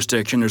types of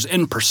jurisdiction. There's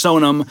in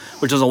personam,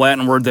 which is a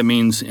Latin word that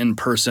means in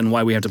person.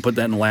 Why we have to put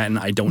that in Latin,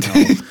 I don't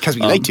know. Because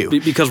we like to.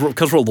 Because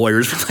we're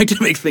lawyers. We like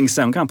to make things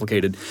sound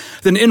complicated.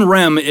 Then in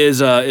rem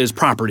is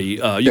property.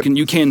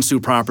 You can sue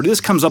property. This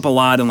comes up a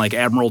lot in like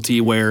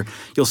admiralty where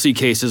you'll see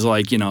cases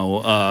like,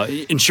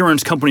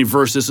 insurance company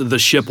versus the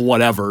ship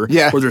whatever,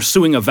 where they're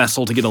suing a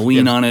vessel to get a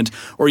lien on it.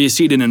 Or you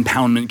see it in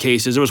impoundment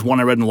cases. There was one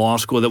I read in law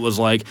school that was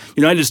like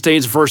United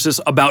States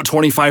versus about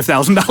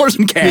 $25,000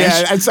 in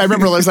cash. Yeah, I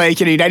remember it was like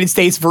United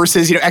States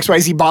versus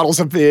XYZ bottles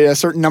of a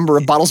certain number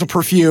of bottles of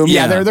perfume.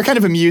 Yeah, they're kind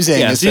of amusing.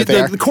 Yeah, so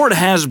the court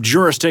has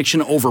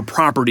jurisdiction over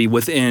property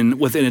within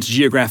its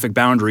geographic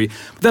boundary.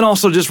 But that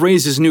also just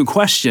raises new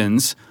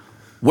questions.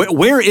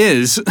 Where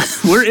is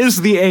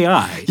the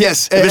AI?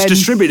 Yes. If it's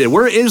distributed,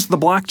 where is the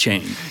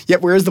blockchain?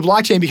 Yep, where is the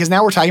blockchain? Because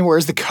now we're talking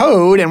where's the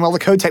code, and the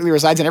code technically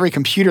resides in every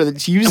computer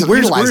that's used.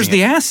 Where's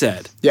the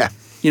asset? Yeah.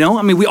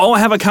 We all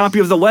have a copy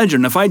of the ledger,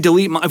 and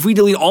if we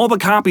delete all the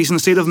copies in the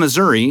state of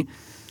Missouri,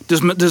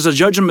 does a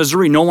judge in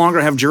Missouri no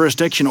longer have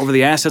jurisdiction over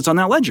the assets on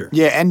that ledger?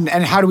 Yeah, and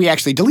how do we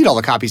actually delete all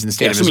the copies in the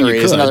state of Missouri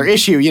is another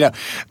issue,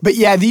 But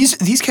yeah,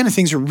 these kind of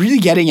things are really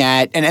getting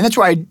at, and that's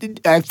why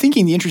I'm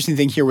thinking the interesting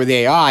thing here with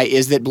AI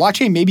is that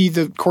blockchain may be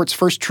the court's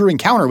first true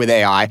encounter with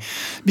AI,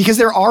 because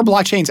there are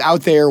blockchains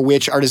out there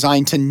which are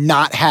designed to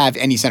not have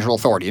any central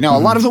authority. A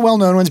lot of the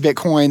well-known ones,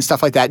 Bitcoin,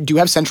 stuff like that, do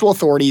have central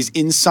authorities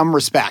in some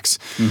respects.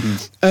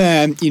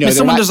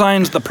 Someone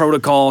designs the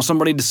protocol,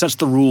 somebody sets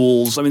the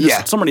rules.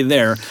 There's somebody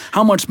there.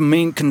 How much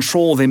main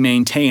control they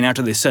maintain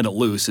after they set it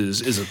loose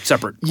is a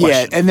separate question.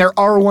 Yeah, and there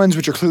are ones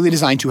which are clearly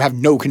designed to have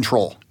no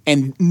control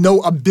and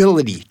no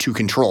ability to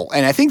control.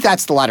 And I think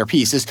that's the latter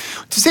piece, is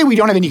to say we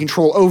don't have any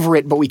control over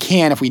it, but we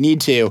can if we need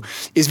to,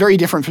 is very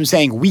different from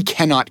saying we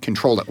cannot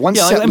control it.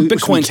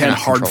 Bitcoin's had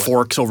hard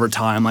forks over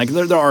time.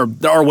 There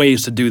are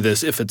ways to do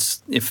this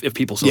if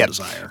people so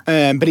desire.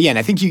 But again,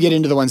 I think you get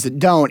into the ones that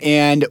don't,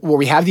 and where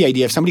we have the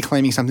idea of somebody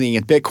claiming something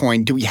at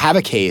Bitcoin, do we have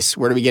a case?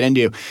 Where do we get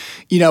into?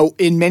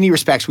 In many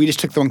respects, we just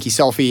took the monkey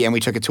selfie and we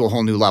took it to a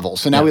whole new level.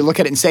 So now we look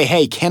at it and say,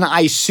 hey, can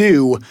I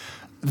sue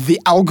the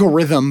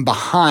algorithm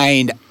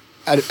behind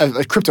a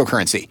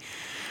cryptocurrency?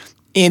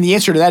 And the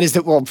answer to that is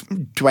that, well,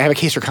 do I have a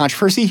case or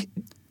controversy?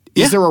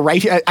 Is there a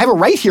right? I have a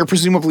right here,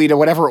 presumably, to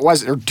whatever it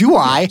was, or do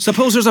I?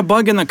 Suppose there's a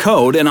bug in the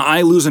code and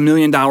I lose $1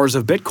 million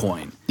of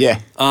Bitcoin. Yeah.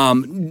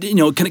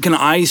 Can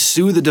I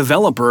sue the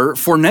developer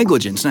for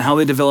negligence in how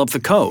they develop the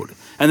code?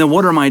 And then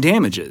what are my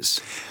damages?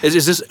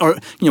 Is this, or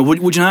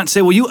would you not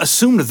say, well, you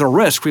assumed the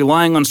risk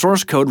relying on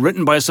source code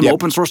written by some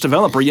open source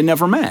developer you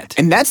never met?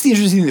 And that's the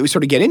interesting thing that we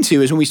sort of get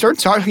into is when we start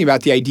talking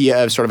about the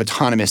idea of sort of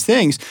autonomous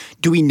things,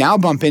 do we now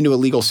bump into a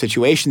legal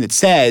situation that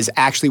says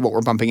actually what we're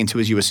bumping into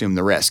is you assume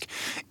the risk?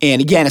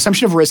 And again,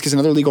 assumption of risk is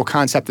another legal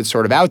concept that's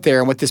sort of out there.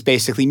 And what this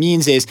basically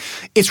means is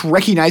it's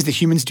recognized that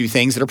humans do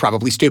things that are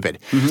probably stupid.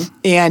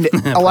 And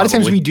a lot of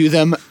times we do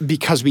them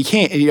because we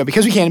can,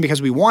 because we can and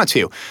because we want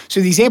to.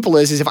 So the example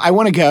is if I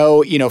want to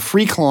go,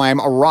 free climb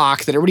a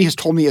rock that everybody has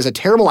told me is a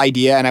terrible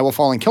idea and I will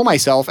fall and kill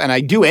myself, and I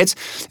do it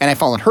and I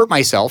fall and hurt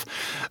myself,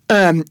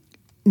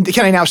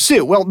 can I now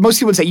sue? Well, most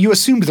people would say you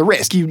assumed the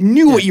risk. You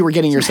knew what you were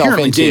getting yourself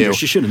into.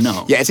 Dangerous. You should have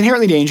known. Yeah, it's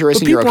inherently dangerous,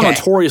 but and you're okay. People are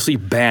notoriously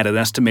bad at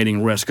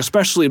estimating risk,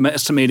 especially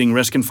estimating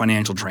risk in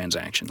financial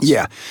transactions.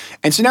 Yeah.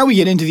 And so now we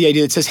get into the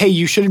idea that says, hey,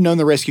 you should have known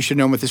the risk. You should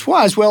have known what this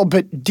was. Well,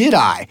 but did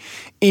I?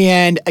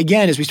 And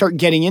again, as we start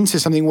getting into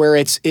something where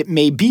it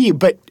may be,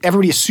 but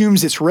everybody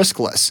assumes it's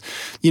riskless,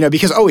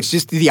 because, it's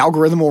just the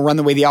algorithm will run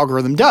the way the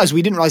algorithm does.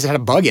 We didn't realize it had a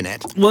bug in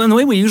it. Well, and the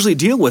way we usually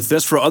deal with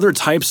this for other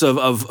types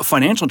of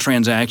financial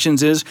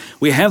transactions is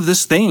we we have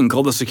this thing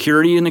called the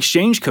Security and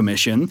Exchange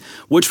Commission,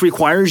 which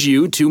requires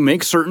you to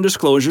make certain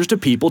disclosures to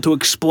people to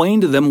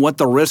explain to them what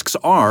the risks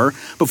are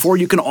before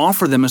you can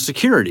offer them a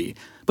security.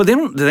 But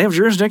do they have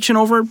jurisdiction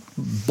over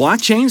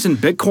blockchains and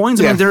bitcoins?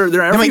 I mean, they're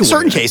everywhere. In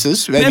certain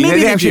cases. Maybe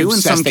they do in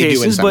some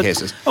cases.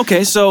 Cases.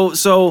 Okay,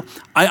 so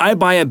I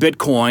buy a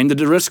bitcoin.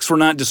 The risks were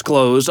not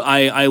disclosed.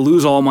 I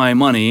lose all my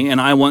money,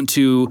 and I want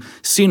to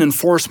see an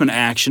enforcement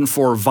action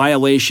for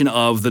violation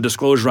of the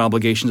disclosure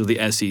obligations of the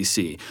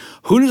SEC.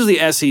 Who does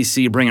the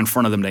SEC bring in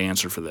front of them to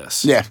answer for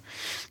this? Yeah.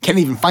 Can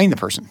they even find the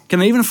person?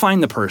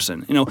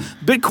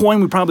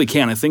 Bitcoin we probably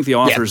can. I think the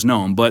author's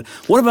known. But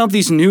what about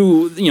these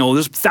new,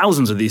 there's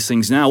thousands of these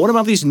things now. What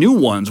about these new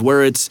ones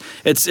where it's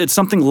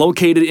something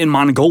located in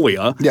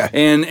Mongolia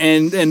and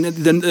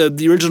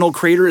the original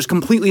creator is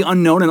completely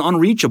unknown and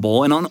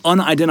unreachable and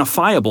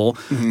unidentifiable?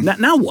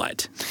 Mm-hmm. Now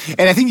what?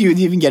 And I think you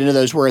even get into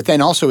those where it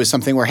then also is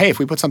something where, hey, if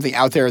we put something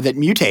out there that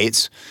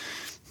mutates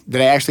that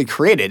I actually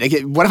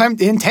created, what if I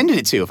intended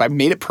it to? If I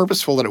made it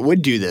purposeful that it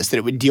would do this, that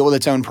it would deal with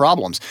its own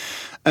problems?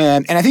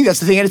 And I think that's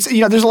the thing. And it's,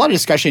 there's a lot of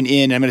discussion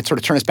I'm going to sort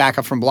of turn us back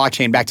up from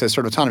blockchain back to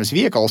sort of autonomous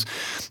vehicles.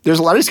 There's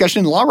a lot of discussion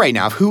in the law right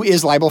now of who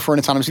is liable for an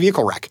autonomous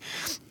vehicle wreck.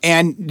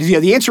 And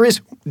the answer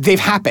is they've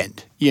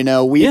happened.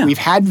 We've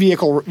had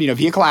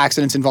vehicle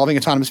accidents involving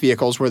autonomous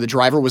vehicles where the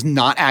driver was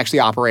not actually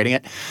operating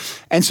it.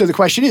 And so the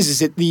question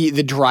is it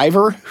the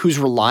driver who's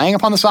relying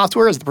upon the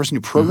software? Is the person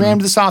who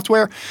programmed the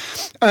software?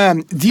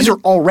 These are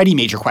already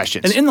major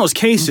questions. And in those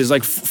cases,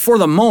 like for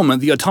the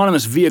moment, the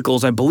autonomous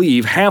vehicles, I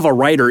believe, have a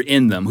rider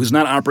in them who's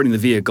not operating the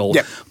vehicle,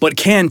 but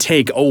can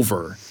take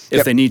over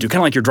if they need to.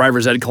 Kind of like your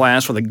driver's ed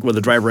class where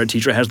the driver ed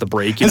teacher has the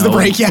brake. The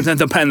brake,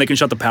 and they can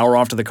shut the power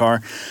off to the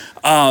car.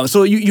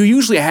 So you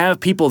usually have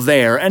people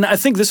there, and I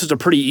think this is a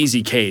pretty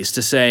easy case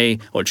to say,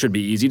 or it should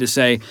be easy to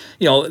say,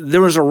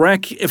 there was a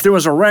wreck. If there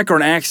was a wreck or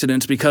an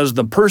accident, it's because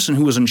the person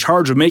who was in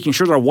charge of making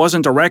sure there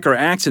wasn't a wreck or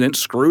accident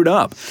screwed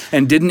up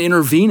and didn't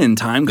intervene in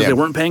time because they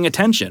weren't paying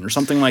attention or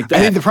something like that.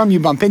 I think the problem you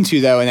bump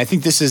into, though, and I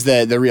think this is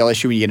the real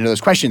issue when you get into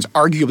those questions,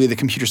 arguably the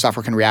computer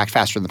software can react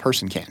faster than the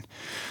person can.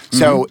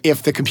 So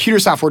if the computer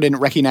software didn't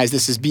recognize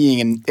this as being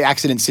an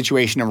accident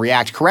situation and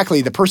react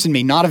correctly, the person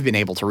may not have been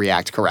able to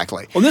react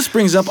correctly. Well, this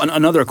brings up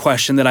another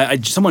question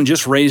that someone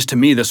just raised to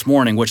me this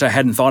morning, which I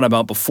hadn't thought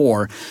about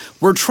before.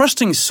 We're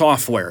trusting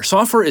software.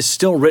 Software is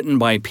still written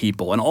by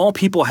people, and all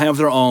people have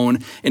their own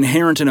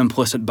inherent and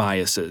implicit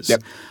biases.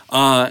 Yep.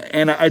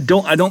 And I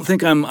don't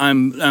think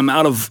I'm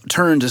out of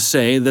turn to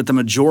say that the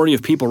majority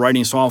of people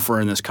writing software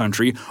in this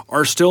country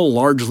are still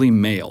largely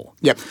male.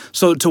 Yep.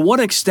 So to what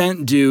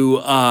extent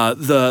do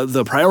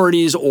the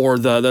priorities or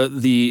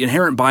the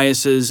inherent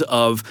biases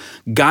of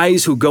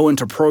guys who go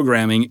into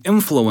programming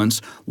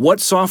influence what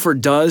software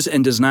does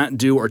and does not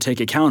do or take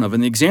account of?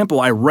 And the example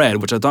I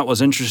read, which I thought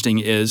was interesting,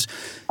 is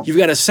you've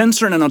got a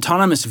sensor in an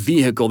autonomous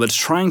vehicle that's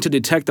trying to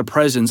detect the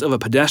presence of a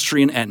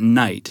pedestrian at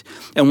night.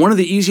 And one of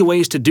the easy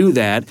ways to do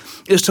that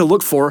is to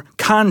look for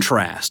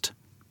contrast.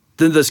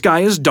 The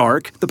sky is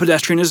dark, the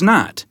pedestrian is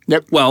not.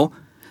 Yep. Well,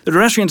 the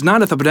pedestrian's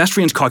not if the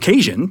pedestrian's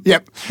Caucasian.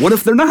 Yep. What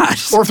if they're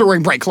not? Or if they're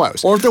wearing bright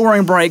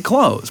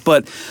clothes.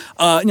 But,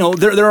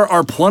 there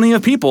are plenty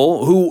of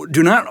people who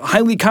do not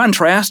highly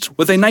contrast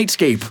with a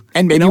nightscape.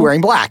 And maybe wearing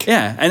black.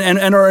 Yeah,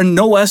 and are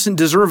no less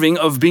deserving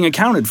of being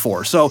accounted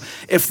for. So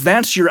if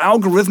that's your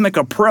algorithmic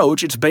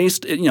approach, it's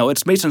based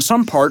in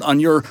some part on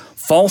your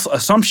false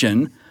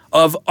assumption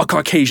of a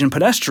Caucasian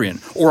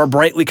pedestrian or a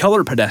brightly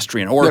colored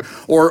pedestrian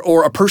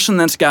or a person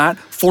that's got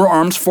 4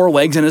 arms, 4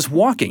 legs and is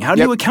walking. How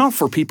do you account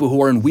for people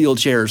who are in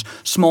wheelchairs,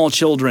 small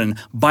children,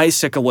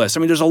 bicyclists?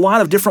 I mean, there's a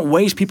lot of different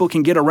ways people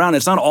can get around.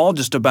 It's not all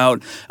just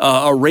about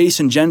a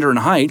race and gender and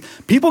height.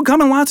 People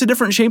come in lots of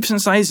different shapes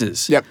and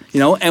sizes. Yep.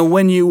 And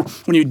when you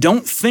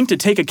don't think to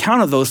take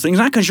account of those things,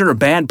 not because you're a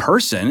bad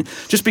person,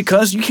 just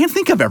because you can't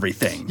think of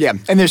everything. Yeah,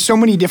 and there's so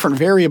many different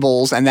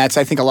variables, and that's,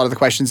 I think, a lot of the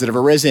questions that have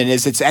arisen.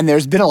 And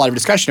there's been a lot of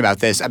discussion about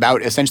this,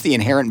 about essentially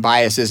inherent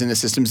biases in the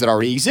systems that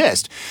already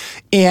exist.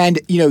 And,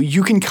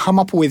 you can come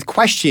up with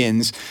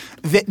questions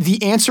that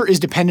the answer is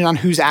dependent on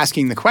who's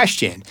asking the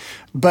question,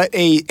 but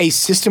a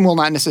system will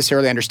not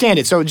necessarily understand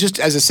it. So just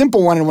as a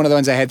simple one, and one of the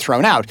ones I had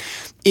thrown out,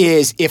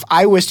 is if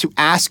I was to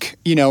ask,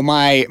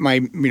 my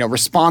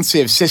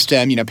responsive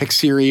system, pick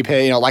Siri,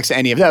 Alexa,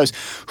 any of those,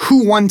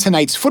 who won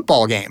tonight's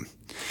football game?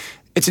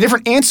 It's a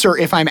different answer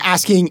if I'm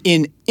asking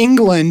in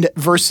England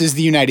versus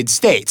the United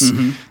States,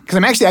 because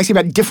I'm actually asking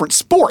about different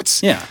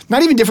sports. Yeah.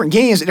 Not even different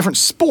games, but different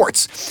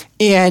sports.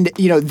 And,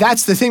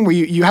 that's the thing where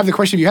you have the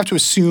question of you have to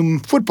assume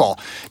football.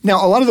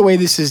 Now, a lot of the way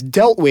this is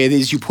dealt with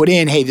is you put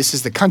in, hey, this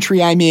is the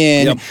country I'm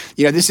in.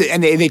 Yep. This is,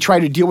 and they try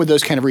to deal with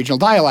those kind of regional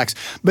dialects.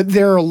 But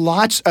there are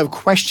lots of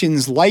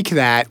questions like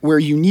that where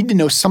you need to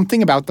know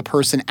something about the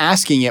person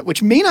asking it,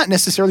 which may not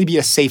necessarily be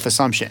a safe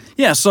assumption.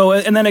 Yeah, so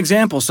in that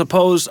example,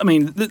 suppose,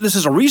 this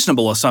is a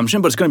reasonable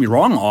assumption, but it's going to be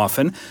wrong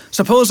often.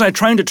 Suppose I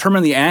try and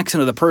determine the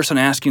accent of the person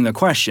asking the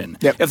question.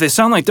 Yep. If they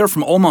sound like they're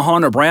from Omaha,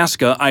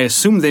 Nebraska, I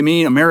assume they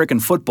mean American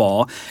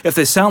football. If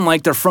they sound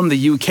like they're from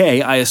the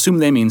UK, I assume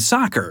they mean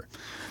soccer.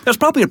 That's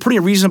probably a pretty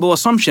reasonable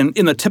assumption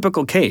in the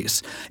typical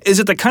case. Is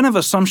it the kind of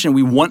assumption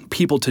we want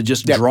people to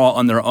just draw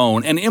on their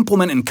own and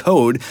implement in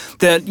code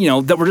that,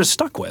 that we're just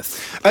stuck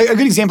with? A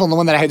good example, and the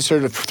one that I had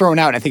sort of thrown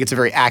out, and I think it's a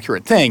very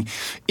accurate thing,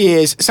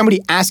 is somebody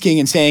asking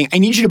and saying, I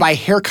need you to buy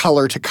hair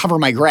color to cover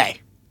my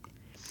gray.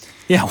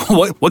 Yeah, what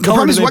color? The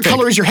problem is, what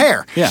color is your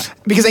hair? Yeah,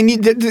 because I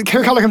need the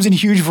hair color comes in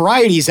huge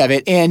varieties of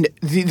it, and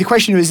the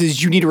question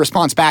is you need a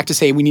response back to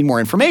say we need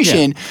more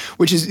information,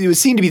 which it would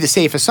seem to be the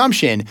safe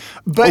assumption.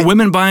 But or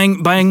women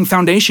buying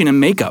foundation and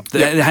makeup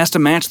that it has to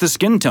match the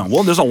skin tone.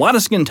 Well, there's a lot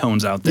of skin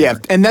tones out there. Yeah,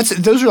 and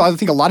those are I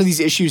think a lot of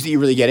these issues that you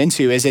really get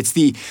into is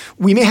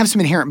we may have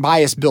some inherent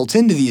bias built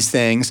into these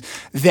things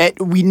that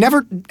we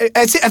never.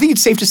 I think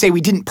it's safe to say we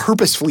didn't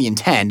purposefully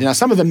intend. Now,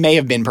 some of them may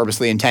have been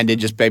purposely intended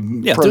just by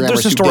programmers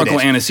there's historical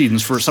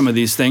antecedents for some of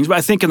these things, but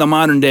I think in the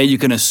modern day you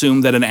can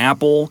assume that an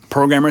Apple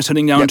programmer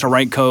sitting down to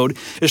write code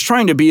is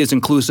trying to be as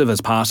inclusive as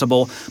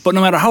possible. But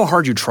no matter how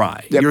hard you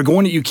try,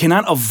 you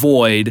cannot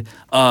avoid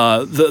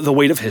the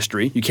weight of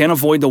history. You can't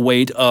avoid the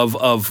weight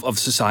of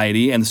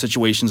society and the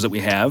situations that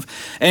we have,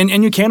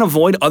 and you can't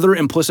avoid other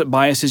implicit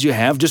biases you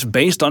have just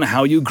based on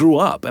how you grew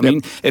up. I mean,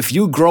 if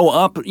you grow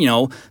up,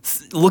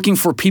 looking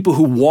for people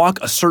who walk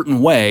a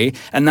certain way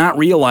and not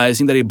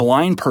realizing that a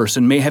blind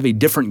person may have a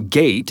different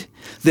gait,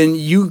 then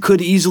you could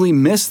easily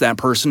miss that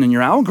person in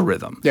your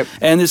algorithm.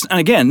 And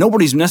again,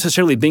 nobody's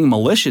necessarily being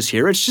malicious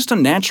here. It's just a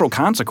natural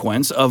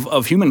consequence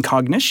of human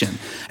cognition.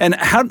 And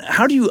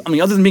how do you,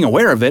 other than being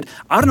aware of it,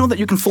 I don't know that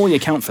you can fully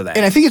account for that.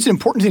 And I think it's an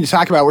important thing to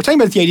talk about. We're talking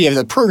about the idea of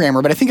the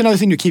programmer, but I think another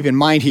thing to keep in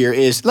mind here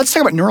is let's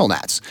talk about neural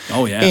nets.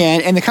 Oh, yeah.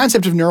 And the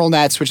concept of neural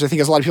nets, which I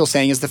think is a lot of people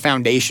saying is the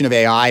foundation of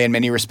AI in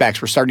many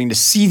respects. We're starting to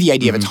see the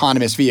idea of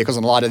autonomous vehicles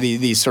and a lot of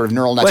these sort of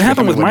neural nets. What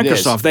happened with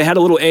Microsoft? They had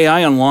a little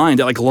AI online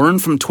that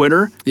learned from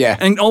Twitter. Yeah.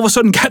 And all of a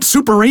sudden got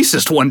super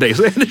racist one day,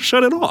 so they had to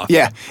shut it off.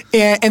 Yeah,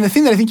 and the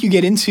thing that I think you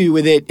get into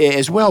with it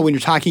as well when you're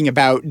talking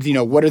about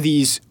what are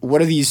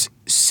these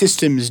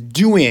systems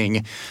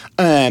doing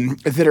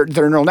that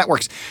are neural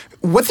networks.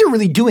 What they're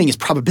really doing is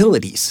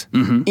probabilities.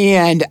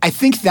 And I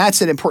think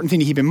that's an important thing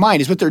to keep in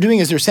mind is what they're doing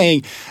is they're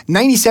saying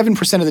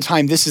 97% of the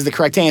time this is the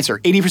correct answer,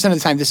 80% of the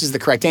time this is the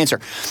correct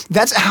answer.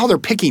 That's how they're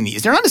picking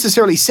these. They're not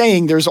necessarily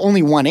saying there's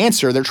only one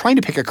answer. They're trying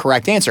to pick a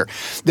correct answer.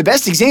 The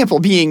best example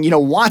being,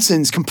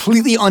 Watson's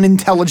completely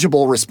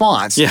unintelligible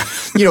response,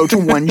 to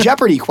one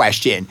Jeopardy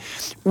question,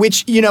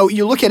 which,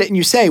 you look at it and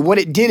you say what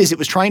it did is it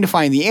was trying to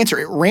find the answer.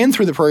 It ran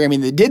through the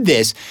programming that did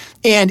this,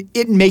 and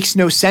it makes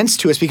no sense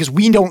to us because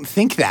we don't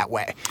think that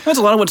way. That's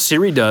a lot of what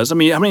Siri does. How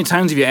many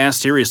times have you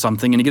asked Siri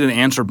something and you get an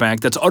answer back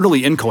that's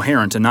utterly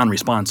incoherent and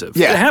non-responsive?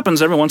 Yeah. It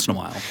happens every once in a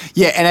while.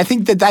 Yeah, and I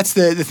think that's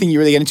the thing you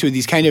really get into with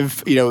these kind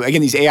of,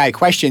 again, these AI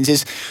questions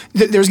is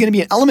there's going to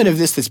be an element of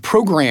this that's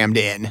programmed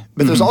in,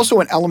 but there's also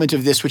an element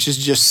of this which is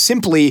just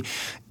simply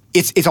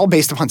it's all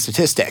based upon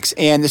statistics,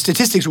 and the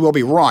statistics will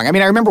be wrong.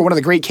 I remember one of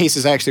the great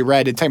cases I actually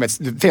read talking about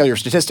the failure of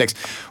statistics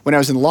when I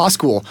was in law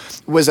school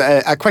was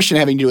a question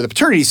having to do with a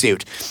paternity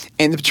suit.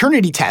 And the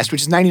paternity test,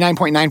 which is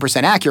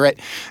 99.9% accurate,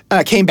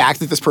 came back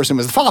that this person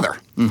was the father.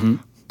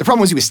 The problem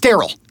was he was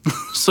sterile.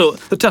 So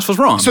the test was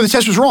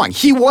wrong.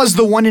 He was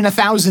the 1 in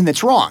 1,000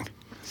 that's wrong.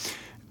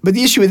 But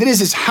the issue with it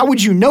is how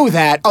would you know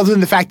that other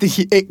than the fact that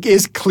it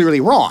is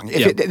clearly wrong?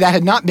 If that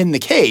had not been the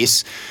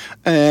case,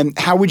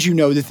 how would you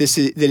know that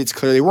it's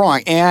clearly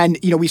wrong? And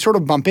we sort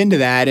of bump into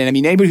that. And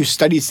anybody who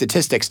studies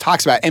statistics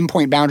talks about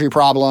endpoint boundary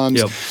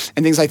problems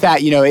and things like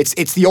that.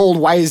 It's the old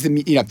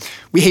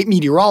we hate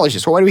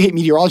meteorologists. Well, why do we hate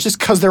meteorologists?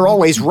 Because they're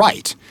always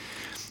right.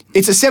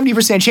 It's a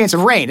 70% chance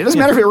of rain. It doesn't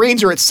matter if it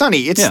rains or it's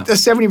sunny. It's a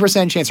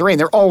 70% chance of rain.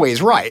 They're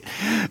always right.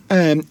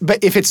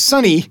 But if it's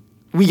sunny,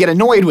 we get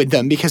annoyed with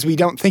them because we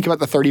don't think about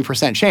the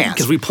 30% chance.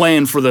 Because we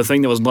plan for the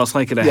thing that was less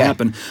likely to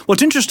happen.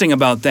 What's interesting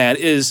about that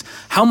is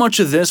how much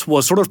of this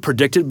was sort of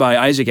predicted by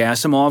Isaac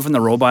Asimov in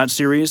the Robot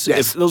series.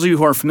 If those of you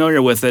who are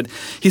familiar with it,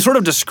 he sort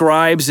of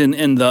describes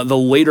in the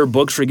later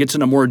books where he gets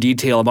into more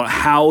detail about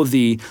how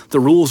the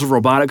rules of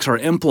robotics are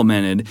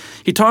implemented.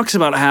 He talks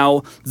about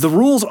how the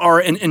rules are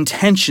an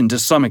intention to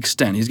some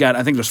extent. He's got,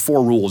 I think there's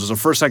 4 rules. There's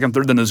a first, second,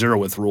 third, then a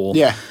zeroth rule.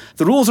 Yeah.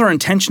 The rules are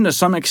intention to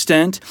some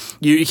extent.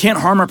 You can't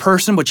harm a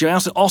person, but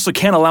you also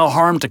can't allow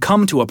harm to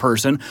come to a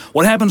person.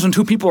 What happens when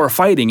 2 people are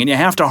fighting and you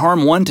have to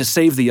harm one to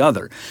save the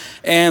other?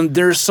 And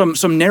there's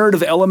some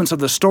narrative elements of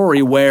the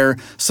story where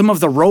some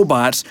of the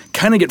robots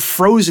kind of get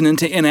frozen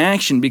into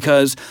inaction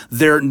because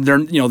their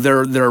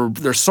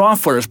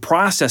software is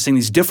processing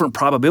these different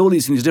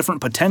probabilities and these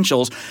different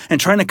potentials and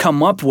trying to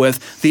come up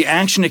with the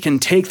action it can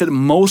take that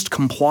most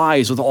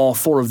complies with all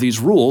 4 of these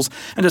rules.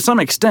 And to some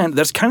extent,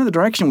 that's kind of the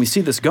direction we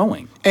see this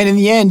going. And in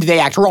the end, they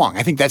act wrong.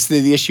 I think that's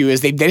the issue is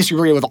they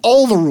disagree with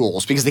all the rules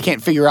because they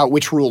can't figure out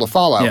which rule to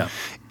follow. Yeah.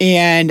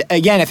 And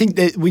again, I think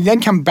that we then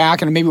come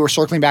back, and maybe we're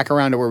circling back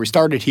around to where we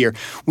started here.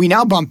 We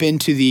now bump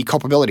into the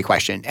culpability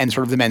question and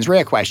sort of the mens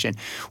rea question,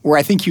 where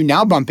I think you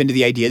now bump into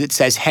the idea that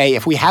says, hey,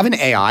 if we have an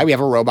AI, we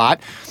have a robot,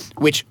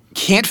 which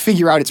can't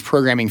figure out its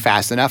programming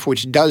fast enough,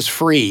 which does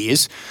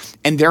freeze,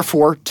 and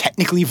therefore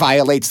technically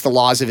violates the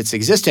laws of its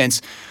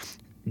existence,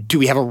 do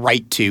we have a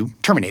right to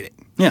terminate it?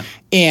 Yeah.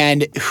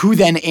 And who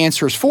then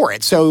answers for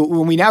it? So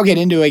when we now get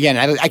into, again,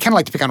 I kind of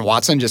like to pick on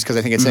Watson just because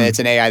I think it's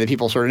an AI that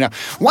people sort of know.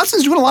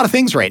 Watson's doing a lot of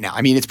things right now.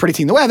 I mean, it's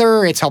predicting the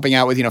weather. It's helping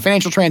out with,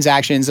 financial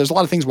transactions. There's a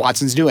lot of things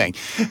Watson's doing.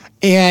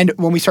 And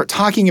when we start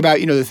talking about,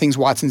 the things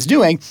Watson's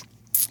doing,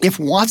 if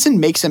Watson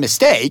makes a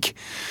mistake,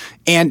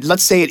 and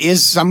let's say it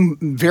is some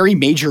very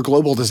major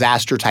global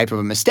disaster type of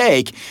a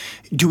mistake,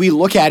 do we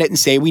look at it and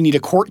say we need a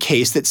court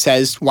case that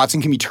says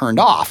Watson can be turned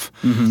off?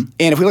 Mm-hmm.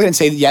 And if we look at it and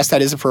say, yes,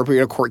 that is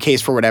appropriate, a court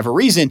case for whatever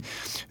reason,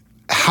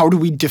 how do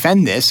we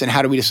defend this and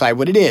how do we decide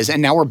what it is?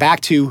 And now we're back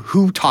to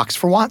who talks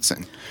for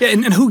Watson. Yeah,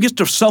 and who gets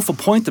to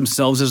self-appoint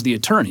themselves as the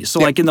attorney.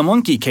 So like in the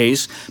monkey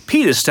case,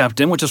 Pete has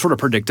stepped in, which is sort of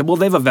predictable.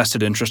 They have a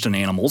vested interest in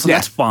animals, and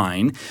that's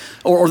fine.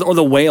 Or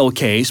the whale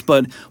case.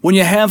 But when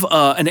you have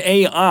an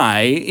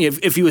AI,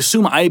 if you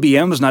assume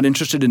IBM is not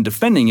interested in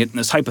defending it in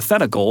this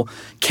hypothetical,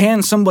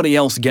 can somebody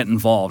else get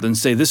involved and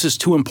say this is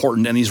too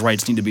important and these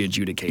rights need to be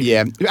adjudicated?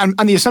 Yeah,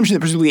 on the assumption that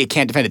presumably it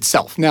can't defend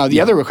itself. Now,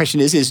 the other question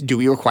is do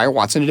we require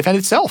Watson to defend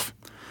itself?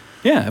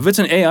 Yeah, if it's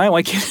an AI,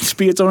 why can't it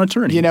be its own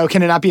attorney?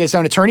 Can it not be its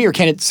own attorney, or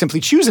can it simply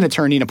choose an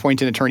attorney and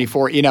appoint an attorney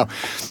for it?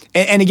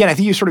 And again, I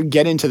think you sort of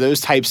get into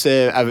those types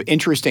of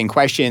interesting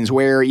questions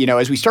where,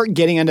 as we start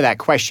getting into that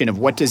question of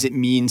what does it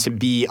mean to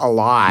be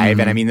alive,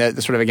 and I mean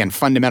the sort of, again,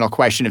 fundamental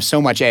question of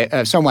so much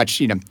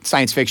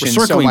science fiction,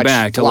 We're circling so much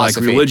back to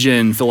philosophy. like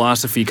religion,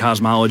 philosophy,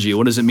 cosmology.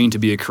 What does it mean to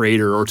be a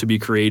creator or to be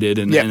created,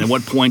 and at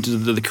what point do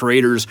the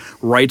creator's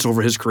rights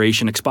over his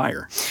creation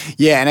expire?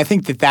 Yeah, and I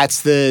think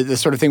that's the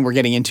sort of thing we're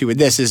getting into with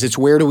this is it's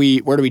where do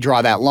we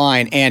draw that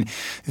line? And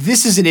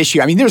this is an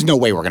issue. I mean, there's no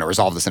way we're going to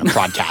resolve this in a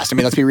podcast. I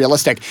mean, let's be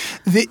realistic.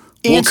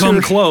 We'll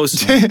come close.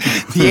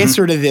 The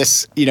answer to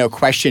this,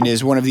 question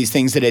is one of these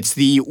things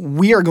that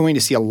we are going to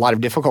see a lot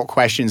of difficult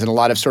questions and a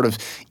lot of sort of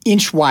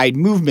inch-wide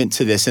movement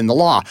to this in the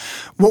law.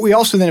 What we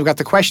also then have got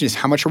the question is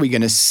how much are we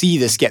going to see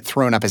this get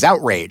thrown up as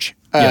outrage?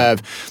 I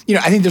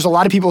think there's a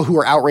lot of people who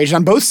are outraged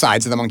on both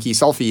sides of the monkey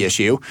selfie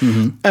issue.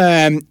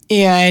 Mm-hmm.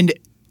 And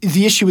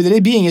the issue with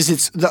it being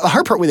is the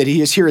hard part with it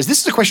is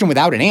this is a question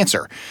without an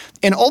answer.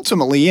 And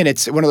ultimately, and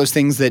it's one of those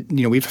things that,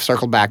 we've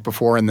circled back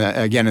before in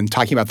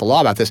talking about the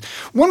law about this,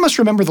 one must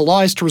remember the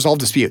law is to resolve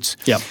disputes.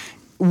 Yep.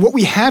 What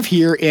we have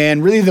here,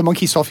 and really the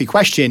monkey selfie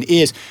question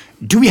is,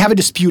 do we have a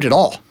dispute at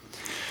all?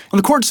 And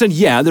the court said,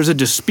 yeah, there's a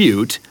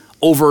dispute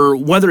over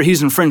whether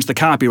he's infringed the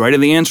copyright,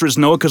 and the answer is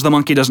no, because the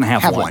monkey doesn't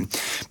have one.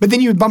 But then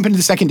you would bump into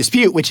the second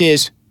dispute, which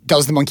is,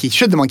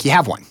 should the monkey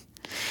have one?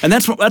 And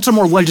that's a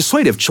more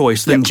legislative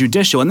choice than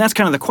judicial. And that's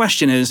kind of the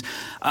question is,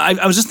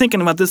 I was just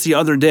thinking about this the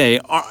other day,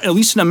 at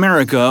least in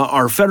America,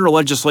 our federal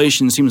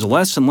legislation seems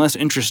less and less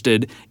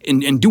interested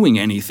in doing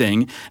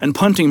anything and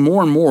punting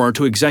more and more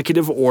to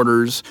executive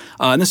orders.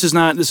 And this is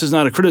not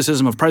a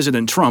criticism of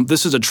President Trump.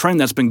 This is a trend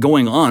that's been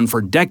going on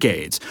for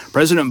decades.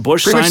 President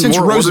Bush signed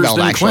more orders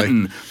than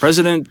Clinton.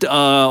 President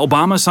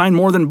Obama signed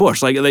more than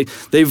Bush. Like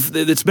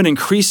it's been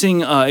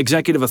increasing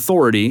executive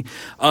authority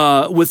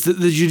with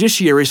the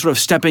judiciary sort of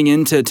stepping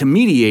in to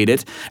mediate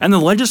it, and the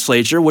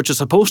legislature, which is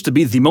supposed to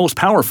be the most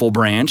powerful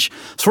branch,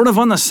 sort of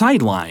on the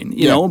sideline,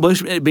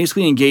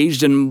 basically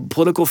engaged in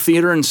political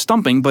theater and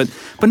stumping, but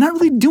not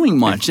really doing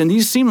much. And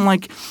these seem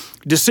like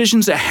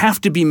decisions that have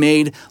to be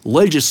made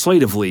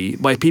legislatively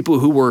by people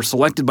who were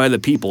selected by the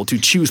people to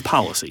choose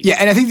policy. Yeah,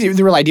 and I think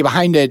the real idea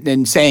behind it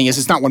and saying is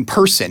it's not one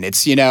person.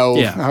 It's, I'm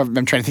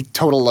trying to think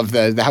total of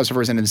the House of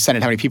Representatives and the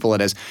Senate, how many people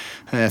it is.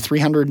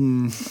 300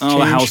 and change.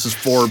 The House is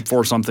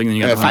four something, and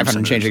you got 500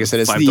 and change, I guess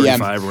it is.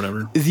 535 or whatever.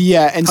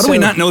 And how do we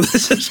not know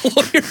this as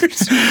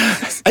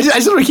lawyers? I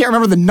just can't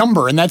remember the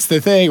number, and that's the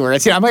thing where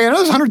it's, I'm like, I know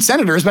there's 100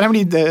 senators, but how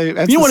many?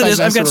 You know what it is?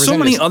 I've got so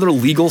many other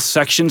legal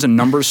sections and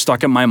numbers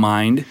stuck in my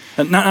mind,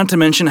 not to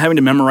mention having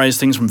to memorize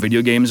things from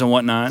video games and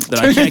whatnot, that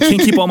I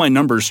can't keep all my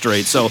numbers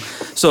straight.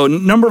 So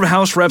number of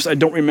House reps I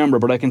don't remember,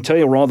 but I can tell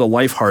you where all the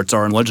life hearts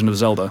are in Legend of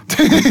Zelda.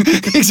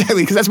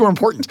 Exactly, because that's more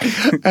important.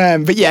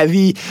 But yeah,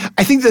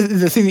 I think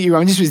the thing that you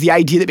remind us was the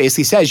idea that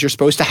basically says you're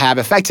supposed to have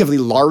effectively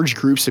large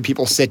groups of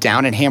people sit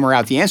down and hammer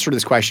out the answer to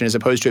this question as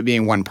opposed to it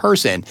being one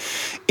person.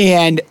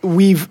 And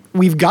we've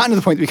gotten to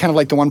the point that we kind of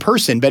like the one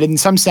person, but in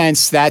some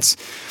sense that's,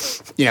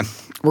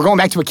 we're going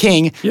back to a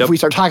king. Yep. If we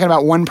start talking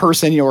about one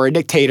person, or a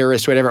dictator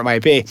as to whatever it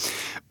might be.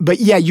 But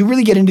yeah, you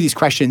really get into these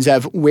questions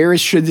of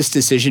should this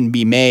decision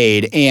be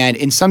made? And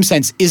in some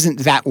sense,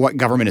 isn't that what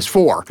government is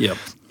for? Yep.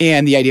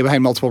 And the idea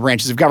behind multiple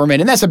branches of government.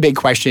 And that's a big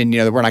question,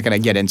 that we're not going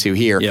to get into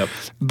here. Yep.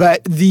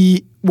 But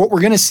what we're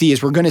going to see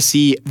is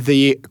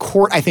the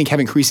court, I think, have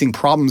increasing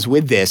problems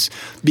with this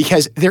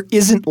because there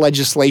isn't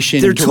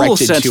legislation their directed to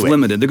it. Their tool set's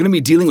limited. They're going to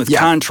be dealing with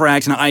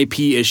contracts and IP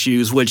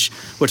issues, which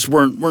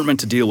weren't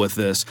meant to deal with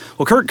this.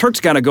 Well, Kirk's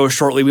got to go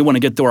shortly. We want to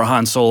get to our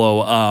Han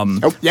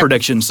Solo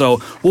prediction.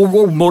 So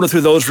we'll motor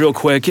through those real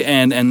quick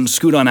and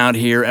scoot on out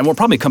here. And we'll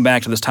probably come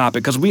back to this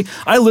topic because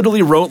I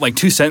literally wrote like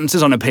 2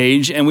 sentences on a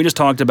page and we just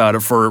talked about it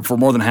for for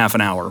more than half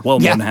an hour. Well,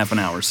 more than half an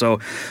hour. So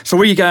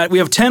we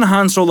have 10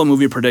 Han Solo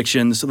movie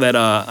predictions that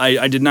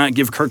I did not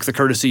give Kirk the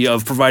courtesy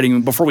of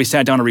providing before we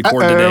sat down to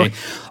record today.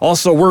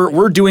 Also,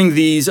 we're doing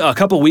these a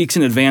couple weeks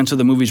in advance of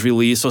the movie's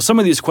release, so some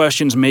of these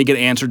questions may get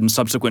answered in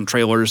subsequent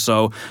trailers.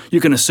 So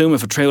you can assume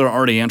if a trailer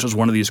already answers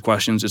one of these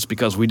questions, it's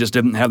because we just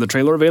didn't have the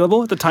trailer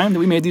available at the time that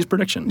we made these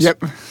predictions.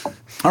 Yep.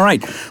 All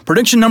right.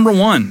 Prediction number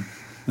 1.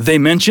 They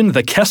mentioned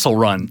the Kessel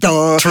Run.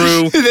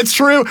 True. That's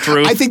true.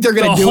 I think they're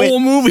going to do it. The whole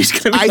movie's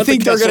going to be I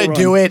think they're going to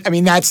do it. it. I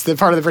mean, that's the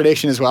part of the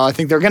prediction as well. I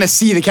think they're going to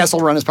see the Kessel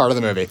Run as part of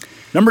the movie.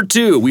 Number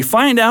 2, we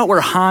find out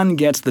where Han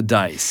gets the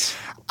dice.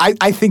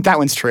 I think that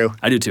one's true.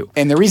 I do too.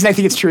 And the reason I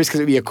think it's true is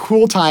because it would be a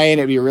cool tie-in.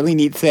 It would be a really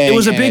neat thing. It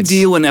was a big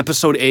deal in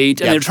Episode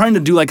 8, and they're trying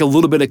to do like a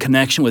little bit of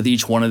connection with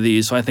each one of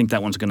these, so I think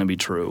that one's going to be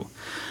true.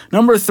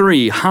 Number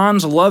 3,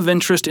 Han's love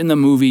interest in the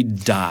movie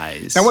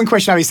dies. Now, one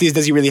question obviously is,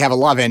 does he really have a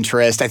love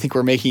interest? I think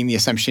we're making the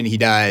assumption he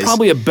does.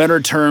 Probably a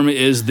better term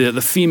is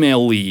the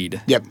female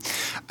lead. Yep.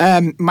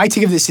 My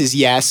take of this is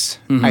yes.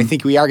 Mm-hmm. I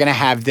think we are going to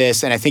have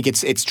this, and I think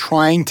it's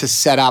trying to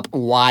set up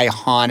why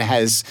Han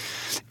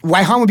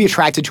would be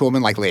attracted to a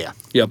woman like Leia.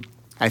 Yep.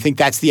 I think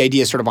that's the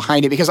idea sort of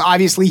behind it, because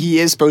obviously he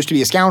is supposed to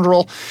be a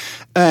scoundrel,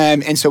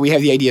 and so we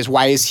have the idea is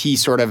why is he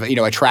sort of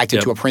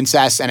attracted to a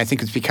princess, and I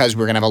think it's because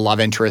we're going to have a love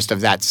interest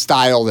of that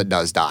style that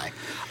does die.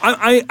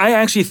 I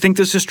actually think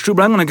this is true,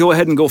 but I'm going to go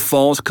ahead and go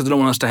false because I don't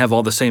want us to have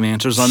all the same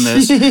answers on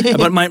this.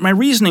 But my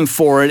reasoning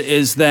for it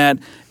is that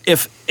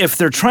if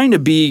they're trying to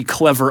be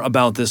clever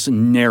about this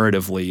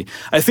narratively,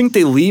 I think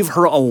they leave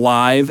her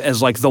alive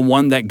as like the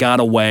one that got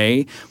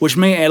away, which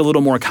may add a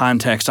little more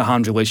context to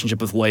Han's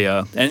relationship with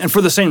Leia, and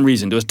for the same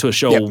reason, to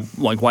show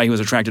like why he was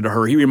attracted to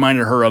her. He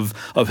reminded her of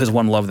his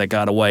one love that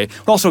got away.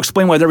 But also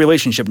explain why their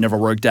relationship never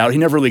worked out. He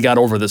never really got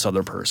over this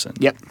other person.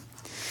 Yep.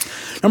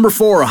 Number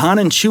 4, Han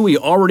and Chewie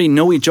already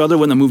know each other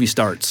when the movie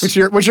starts.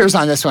 What's yours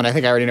on this one? I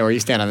think I already know where you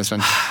stand on this one.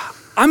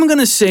 I'm going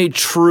to say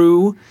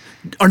true.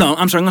 Or no,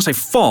 I'm sorry, I'm going to say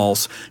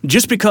false.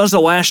 Just because the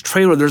last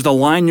trailer, there's the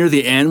line near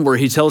the end where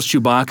he tells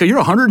Chewbacca, "You're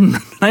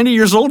 190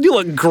 years old, you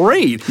look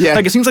great." Yeah.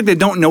 Like, it seems like they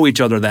don't know each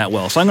other that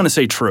well, so I'm going to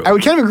say true. I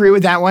would kind of agree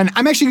with that one.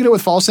 I'm actually going to go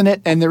with false in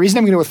it, and the reason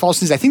I'm going to go with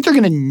false is I think they're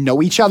going to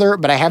know each other,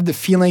 but I have the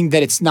feeling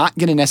that it's not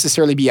going to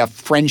necessarily be a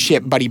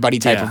friendship, buddy-buddy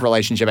type of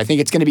relationship. I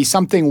think it's going to be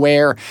something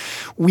where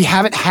we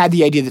haven't had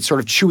the idea that sort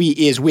of Chewie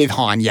is with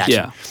Han yet.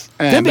 Yeah.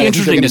 That'd be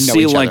interesting to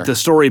see like the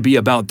story be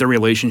about their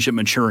relationship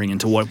maturing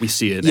into what we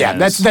see it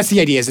as. That's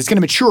the idea. Is it's going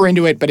to mature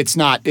into it, but it's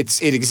not. It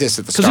exists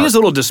at the start. Because he is a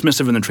little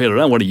dismissive in the trailer.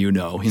 Oh, what do you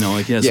know?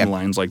 Like he has some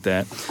lines like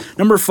that.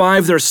 Number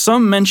 5, there's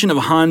some mention of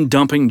Han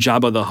dumping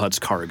Jabba the Hutt's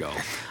cargo.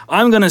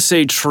 I'm going to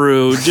say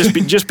true,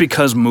 just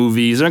because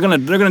movies. They're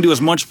going to do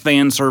as much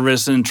fan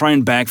service and try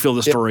and backfill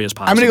the story as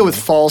possible. I'm going to go with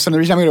false, and the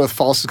reason I'm going to go with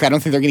false is because I don't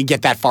think they're going to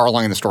get that far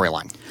along in the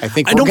storyline. I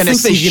think we're going to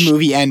see the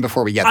movie end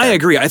before we get there. I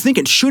agree. I think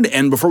it should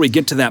end before we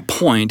get to that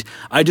point.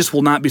 I just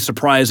will not be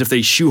surprised if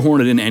they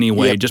shoehorn it in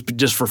anyway,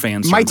 just for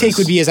fan service. My take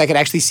would be is I could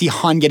actually see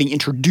Han getting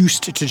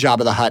introduced to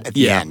Jabba the Hutt at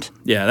the end.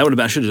 Yeah,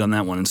 I should have done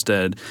that one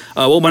instead.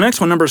 Well, my next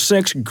one, number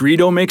 6,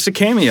 Greedo makes a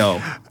cameo.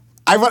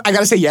 I got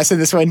to say yes in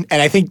this one,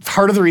 and I think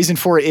part of the reason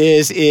for it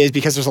is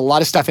because there's a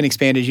lot of stuff in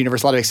Expanded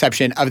Universe, a lot of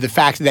exception of the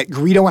fact that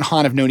Greedo and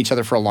Han have known each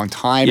other for a long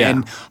time,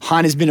 and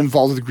Han has been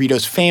involved with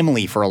Greedo's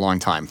family for a long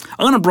time.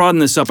 I'm going to broaden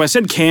this up. I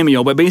said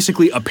cameo, but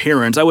basically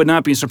appearance. I would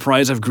not be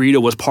surprised if Greedo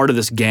was part of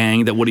this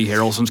gang that Woody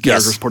Harrelson's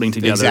character is putting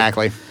together.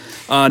 Exactly.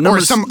 Or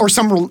some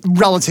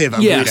relative of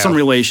Greedo. Some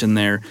relation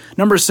there.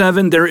 Number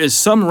 7, there is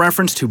some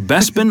reference to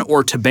Bespin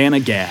or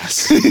Tabana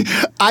gas.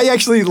 I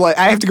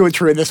have to go with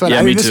true in this one. Yeah,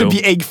 I think this too. would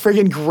be a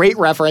friggin' great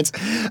reference.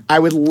 I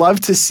would love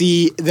to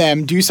see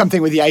them do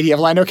something with the idea of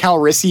Lando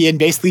Calrissian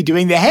basically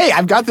doing hey,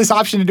 I've got this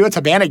option to do a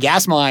Tabana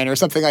gas mine or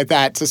something like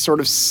that to sort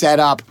of set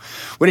up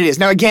what it is.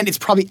 Now, again, it's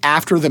probably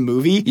after the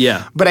movie.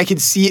 Yeah. But I could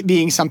see it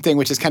being something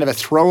which is kind of a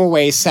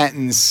throwaway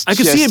sentence. I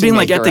could see it being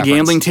like at the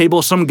gambling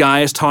table, some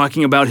guy is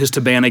talking about his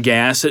Tabana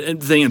gas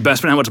thing at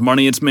Bespin, how much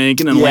money it's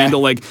making, and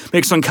Lando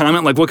makes some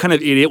comment like, what kind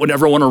of idiot would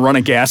ever want to run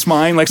a gas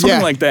mine? Like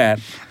something like that.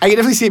 I can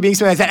definitely see it being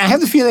something like that. And I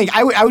have the feeling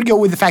I would go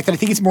with the fact that I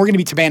think it's more going to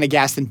be Tabana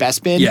gas than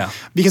Bespin. Yeah.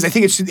 Because I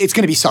think it's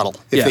going to be subtle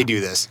if they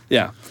do this.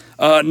 Yeah.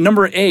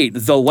 Number 8,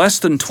 the less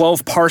than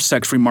 12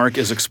 parsecs remark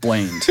is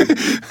explained.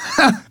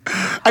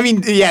 I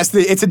mean, yes,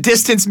 it's a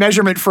distance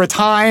measurement for a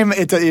time.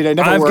 It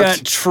never works. I've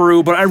got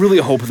true, but I really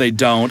hope they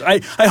don't. I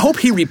hope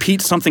he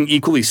repeats something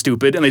equally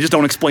stupid, and they just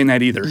don't explain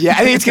that either. Yeah,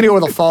 I think it's going to go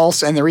with a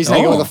false, and the reason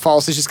I go with a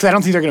false is just because I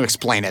don't think they're going to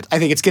explain it. I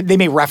think they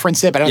may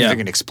reference it, but I don't think they're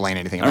going to explain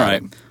anything about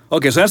it.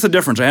 Okay, so that's the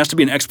difference. It has to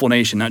be an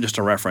explanation, not just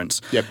a reference.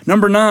 Yep.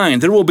 Number 9,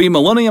 there will be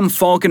Millennium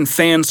Falcon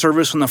fan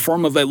service in the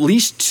form of at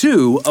least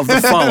 2 of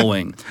the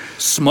following.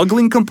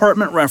 Smuggling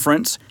compartment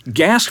reference,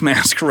 gas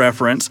mask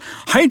reference,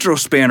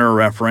 hydrospanner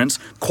reference,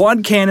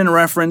 quad cannon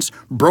reference,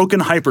 broken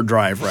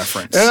hyperdrive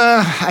reference.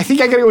 I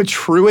think I got to go with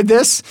true with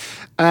this.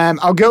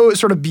 I'll go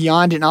sort of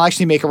beyond it, and I'll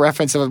actually make a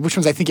reference of which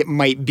ones I think it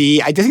might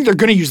be. I think they're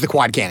going to use the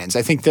quad cannons.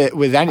 I think that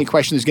without any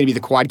question, there's going to be the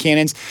quad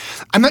cannons.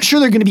 I'm not sure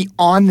they're going to be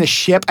on the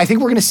ship. I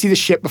think we're going to see the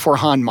ship before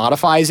Han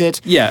modifies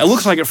it. Yeah, it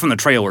looks like it from the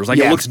trailers. It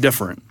looks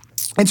different.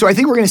 And so I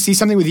think we're going to see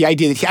something with the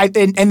idea that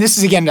and this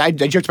is, again, I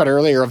joked about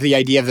earlier of the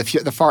idea of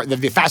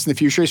the Fast and the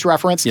Furious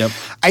reference. Yep.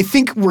 I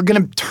think we're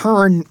going to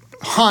turn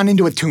Han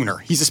into a tuner.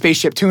 He's a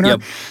spaceship tuner.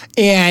 Yep.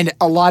 And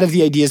a lot of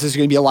the ideas, there's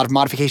going to be a lot of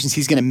modifications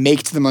he's going to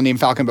make to the Millennium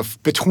Falcon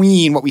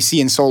between what we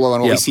see in Solo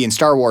and what we see in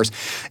Star Wars.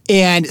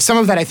 And some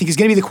of that, I think, is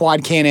going to be the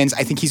quad cannons.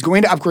 I think he's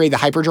going to upgrade the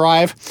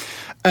hyperdrive.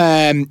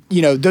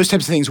 Those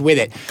types of things with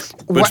it.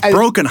 But it's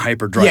broken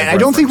hyperdrive. Yeah, and I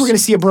don't think we're going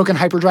to see a broken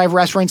hyperdrive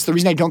reference. The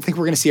reason I don't think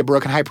we're going to see a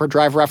broken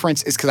hyperdrive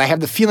reference is because I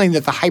have the feeling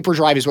that the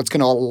hyperdrive is what's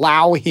going to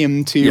allow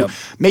him to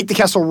make the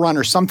Kessel Run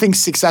or something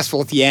successful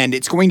at the end.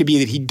 It's going to be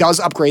that he does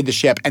upgrade the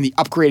ship, and the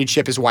upgraded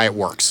ship is why it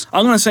works.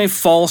 I'm going to say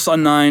false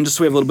on 9, just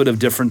so we have a little bit of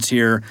difference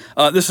here.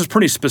 This is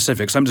pretty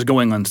specific, so I'm just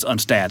going on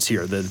stats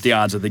here. The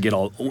odds that they get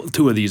all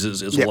 2 of these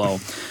is low.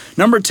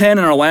 Number 10,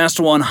 and our last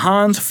one,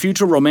 Han's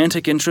future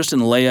romantic interest in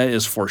Leia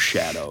is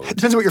foreshadowed. It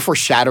depends on what your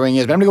foreshadowing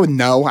is, but I'm going to go with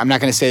no. I'm not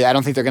going to say that. I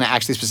don't think they're going to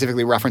actually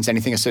specifically reference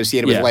anything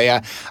associated with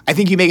Leia. I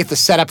think you make it the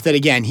setup that,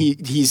 again,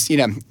 he's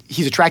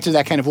attracted to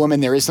that kind of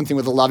woman. There is something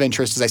with the love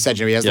interest, as I said.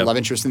 He has the love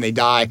interest and they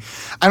die.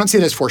 I don't see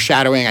it as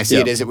foreshadowing. I see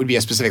it as it would be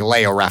a specific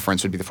Leia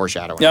reference would be the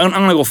foreshadowing. Yeah, I'm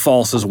going to go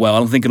false as well. I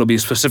don't think it'll be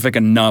specific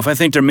enough. I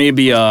think there may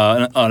be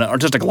an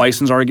artistic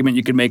license argument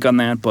you could make on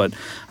that, but I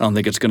don't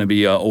think it's going to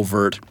be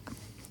overt.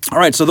 All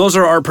right, so those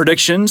are our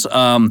predictions.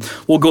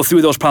 We'll go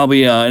through those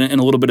probably in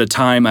a little bit of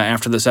time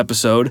after this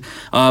episode.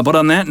 But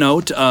on that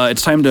note,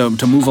 it's time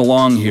to move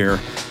along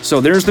here.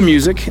 So there's the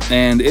music,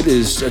 and it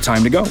is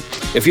time to go.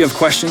 If you have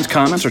questions,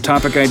 comments, or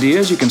topic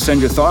ideas, you can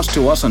send your thoughts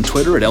to us on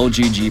Twitter at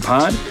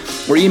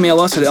LGGPod or email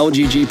us at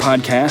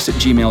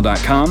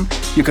lggpodcast@gmail.com.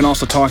 You can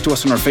also talk to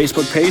us on our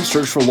Facebook page,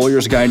 search for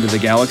Lawyer's Guide to the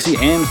Galaxy,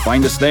 and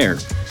find us there.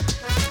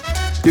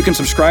 You can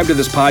subscribe to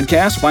this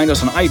podcast. Find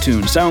us on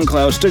iTunes,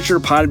 SoundCloud, Stitcher,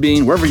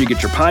 Podbean, wherever you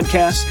get your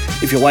podcasts.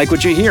 If you like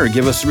what you hear,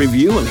 give us a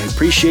review, and we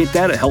appreciate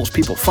that. It helps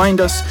people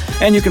find us.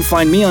 And you can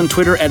find me on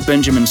Twitter at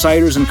Benjamin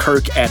Siders and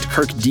Kirk at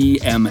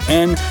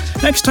KirkDMN.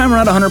 Next time, we're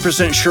not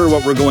 100% sure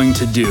what we're going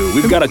to do.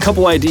 We've got a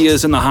couple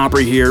ideas in the hopper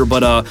here,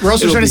 but we're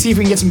also trying to see if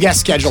we can get some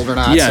guests scheduled or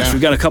not. Yes,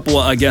 we've got a couple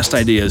of guest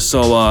ideas.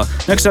 So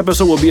next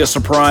episode will be a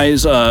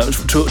surprise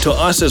to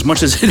us as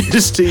much as it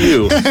is to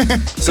you.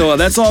 So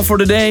that's all for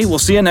today. We'll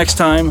see you next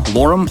time.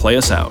 Lorem, play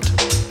us out.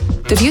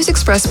 The views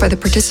expressed by the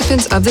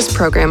participants of this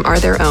program are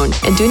their own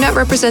and do not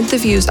represent the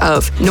views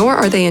of, nor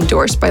are they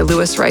endorsed by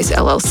Lewis Rice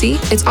LLC,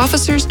 its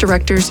officers,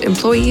 directors,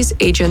 employees,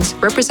 agents,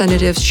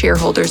 representatives,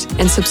 shareholders,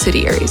 and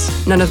subsidiaries.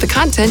 None of the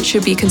content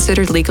should be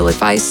considered legal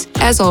advice.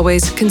 As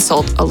always,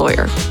 consult a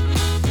lawyer.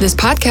 This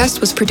podcast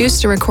was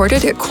produced and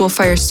recorded at Cool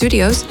Fire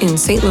Studios in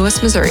St.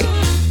 Louis, Missouri.